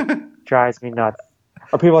 Oh, it drives me nuts.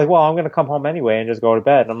 Or people are like, well, I'm going to come home anyway and just go to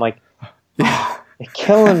bed. And I'm like, you're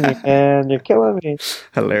killing me, man. You're killing me.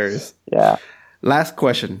 Hilarious. Yeah. Last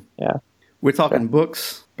question. Yeah. We're talking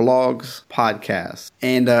books, blogs, podcasts,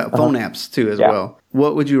 and phone apps too as well.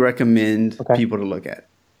 What would you recommend people to look at?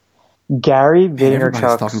 Gary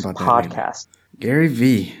Vaynerchuk's podcast. Gary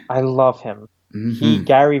V. I love him.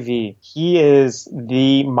 Gary V. He is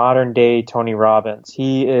the modern day Tony Robbins.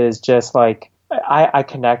 He is just like, I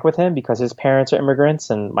connect with him because his parents are immigrants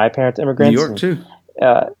and my parents are immigrants. New York too.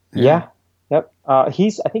 Yeah. Yep. I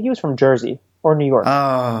think he was from Jersey or New York.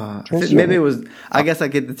 Maybe it was. I guess I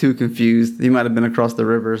get the two confused. He might have been across the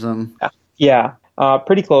river or something. Yeah.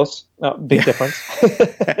 Pretty close. Big difference.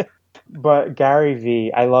 But Gary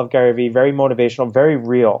V, I love Gary V. Very motivational, very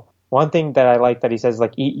real. One thing that I like that he says,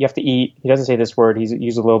 like, eat. You have to eat. He doesn't say this word. He's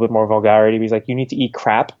used a little bit more vulgarity. He's like, you need to eat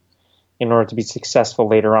crap in order to be successful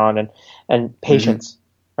later on, and patience,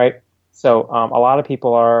 right? So a lot of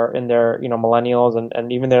people are in their, millennials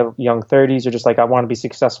and even their young 30s are just like, I want to be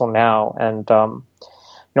successful now. And,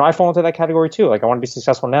 I fall into that category too. Like, I want to be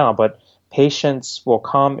successful now, but patience will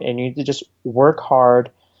come and you need to just work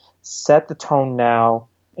hard, set the tone now.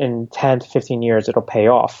 In 10 to 15 years, it'll pay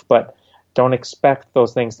off. But don't expect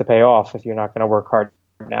those things to pay off if you're not going to work hard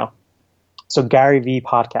now. So Gary V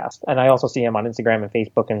podcast. And I also see him on Instagram and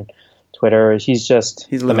Facebook and Twitter. He's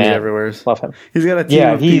living everywhere. Love him. He's got a team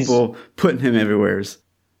of people putting him everywhere.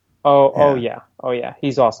 Oh yeah.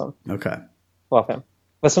 He's awesome. Okay. Love him.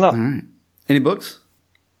 Listen up. All right. Any books?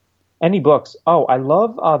 Any books? Oh, I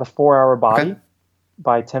love The 4 Hour Body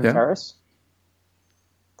by Tim Ferriss.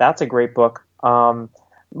 That's a great book.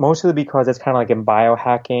 Mostly because it's kind of like in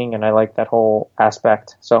biohacking and I like that whole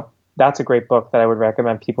aspect. So that's a great book that I would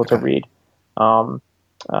recommend people to read.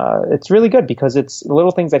 It's really good because it's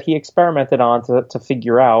little things that he experimented on to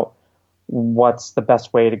figure out what's the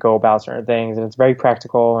best way to go about certain things. And it's very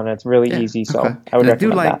practical and it's really easy. So I would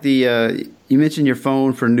recommend that. I do like you mentioned your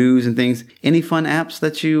phone for news and things. Any fun apps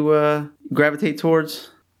that you gravitate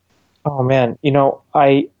towards? Oh man,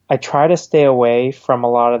 I try to stay away from a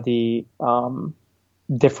lot of the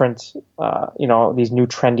different, these new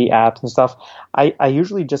trendy apps and stuff. I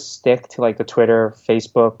usually just stick to like the Twitter,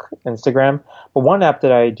 Facebook, Instagram. But one app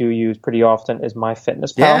that I do use pretty often is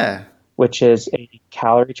MyFitnessPal, which is a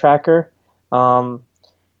calorie tracker.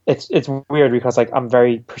 It's weird because like I'm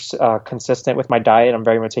very consistent with my diet. I'm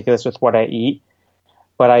very meticulous with what I eat,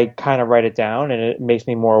 but I kind of write it down and it makes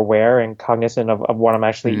me more aware and cognizant of what I'm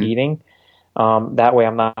actually eating. That way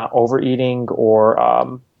I'm not overeating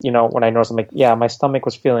or, when I notice I'm like, my stomach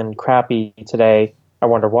was feeling crappy today. I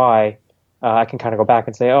wonder why. I can kind of go back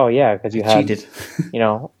and say, oh yeah, because you had, cheated. you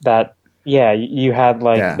had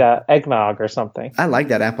that eggnog or something. I like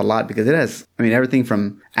that app a lot because it has, everything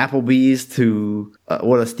from Applebee's to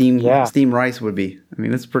what a steamed rice would be.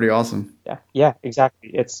 It's pretty awesome. Yeah, exactly.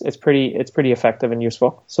 It's pretty effective and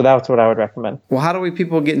useful. So that's what I would recommend. Well, how do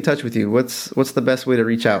people get in touch with you? What's the best way to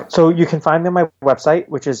reach out? So you can find me on my website,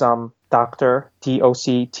 which is Doctor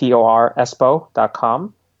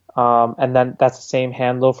Espo.com. And then that's the same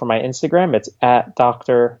handle for my Instagram. It's at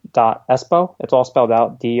Dr.Espo. It's all spelled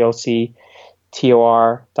out,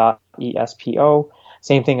 DOCTOR.ESPO.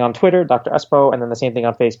 Same thing on Twitter, Dr. Espo, and then the same thing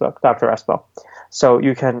on Facebook, Dr. Espo. So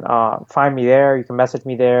you can find me there. You can message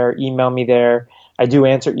me there, email me there. I do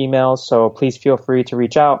answer emails, so please feel free to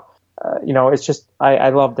reach out. It's just I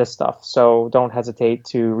love this stuff, so don't hesitate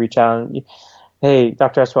to reach out. Hey,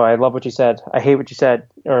 Dr. Espo, I love what you said. I hate what you said,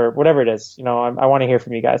 or whatever it is. I want to hear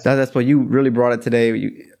from you guys. That's what you really brought it today.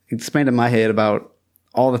 You expanded in my head about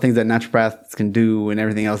all the things that naturopaths can do and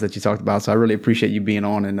everything else that you talked about. So I really appreciate you being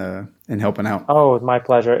on and helping out. Oh, it's my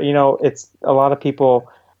pleasure. It's a lot of people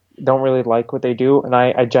don't really like what they do, and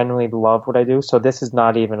I genuinely love what I do. So this is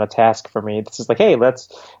not even a task for me. This is like, hey, let's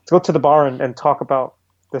go to the bar and talk about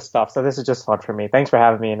this stuff. So this is just fun for me. Thanks for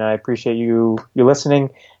having me, and I appreciate you listening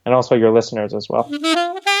and also your listeners as well.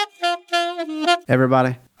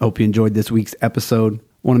 Everybody, hope you enjoyed this week's episode.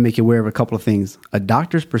 Want to make you aware of a couple of things.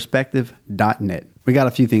 adoctorsperspective.net. We got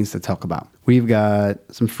a few things to talk about. We've got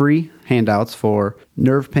some free handouts for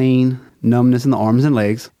nerve pain, numbness in the arms and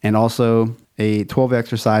legs, and also 12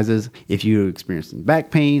 exercises if you experience some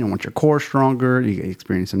back pain and want your core stronger, you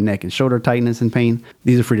experience some neck and shoulder tightness and pain.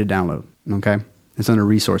 These are free to download, okay? It's under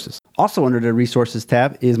resources. Also under the resources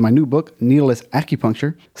tab is my new book, Needleless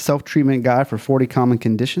Acupuncture, Self-Treatment Guide for 40 Common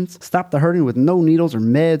Conditions. Stop the hurting with no needles or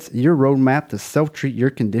meds, your roadmap to self-treat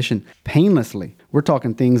your condition painlessly. We're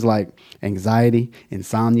talking things like anxiety,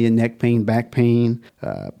 insomnia, neck pain, back pain,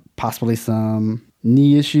 possibly some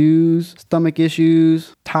knee issues, stomach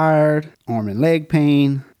issues, tired, arm and leg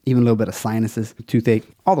pain, even a little bit of sinuses, toothache,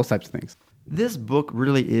 all those types of things. This book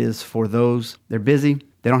really is for those, they're busy,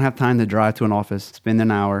 they don't have time to drive to an office, spend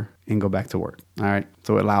an hour, and go back to work. All right.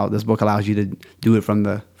 So this book allows you to do it from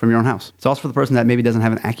your own house. It's also for the person that maybe doesn't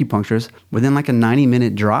have an acupuncturist within like a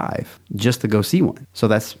 90-minute drive just to go see one. So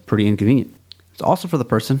that's pretty inconvenient. It's also for the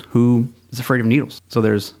person who is afraid of needles. So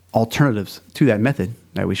there's alternatives to that method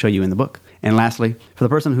that we show you in the book. And lastly, for the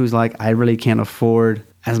person who's like, I really can't afford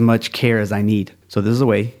as much care as I need. So this is a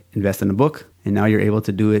way, invest in a book, and now you're able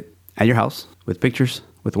to do it at your house with pictures,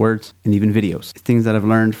 with words, and even videos. It's things that I've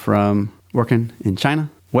learned from working in China,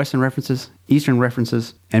 Western references, Eastern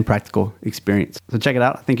references, and practical experience. So check it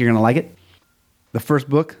out. I think you're going to like it. The first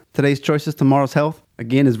book, Today's Choices, Tomorrow's Health,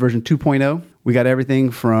 again, is version 2.0. We got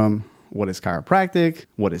everything from what is chiropractic,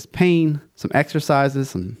 what is pain, some exercises,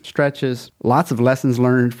 some stretches, lots of lessons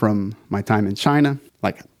learned from my time in China,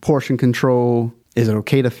 like portion control, is it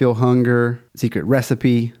okay to feel hunger, secret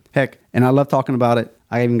recipe, heck, and I love talking about it.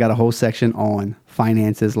 I even got a whole section on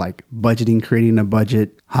finances, like budgeting, creating a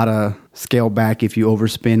budget, how to scale back if you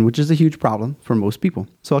overspend, which is a huge problem for most people.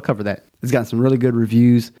 So I'll cover that. It's got some really good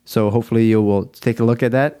reviews. So hopefully you will take a look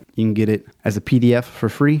at that. You can get it as a PDF for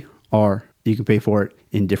free, or you can pay for it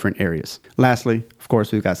in different areas. Lastly, of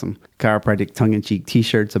course, we've got some chiropractic tongue-in-cheek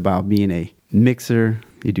t-shirts about being a mixer.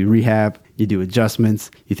 You do rehab, you do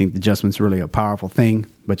adjustments. You think the adjustment's really a powerful thing,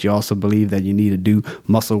 but you also believe that you need to do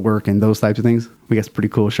muscle work and those types of things. We got some pretty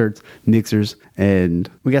cool shirts, mixers, and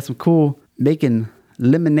we got some cool making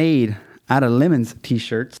lemonade out of lemons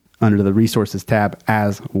t-shirts under the resources tab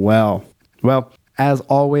as well. Well, as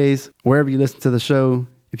always, wherever you listen to the show,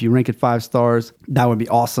 if you rank it 5 stars, that would be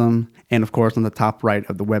awesome. And of course, on the top right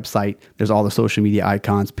of the website, there's all the social media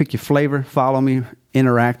icons. Pick your flavor, follow me,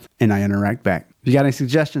 interact, and I interact back. If you got any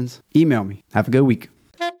suggestions, email me. Have a good week.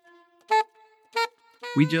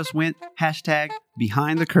 We just went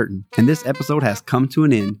 #behind the curtain, and this episode has come to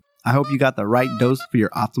an end. I hope you got the right dose for your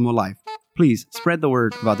optimal life. Please spread the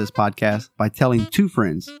word about this podcast by telling 2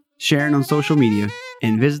 friends, sharing on social media,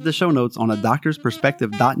 and visit the show notes on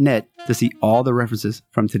adoctorsperspective.net to see all the references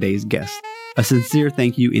from today's guest. A sincere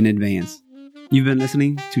thank you in advance. You've been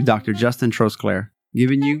listening to Dr. Justin Trosclair,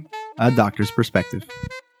 giving you a doctor's perspective.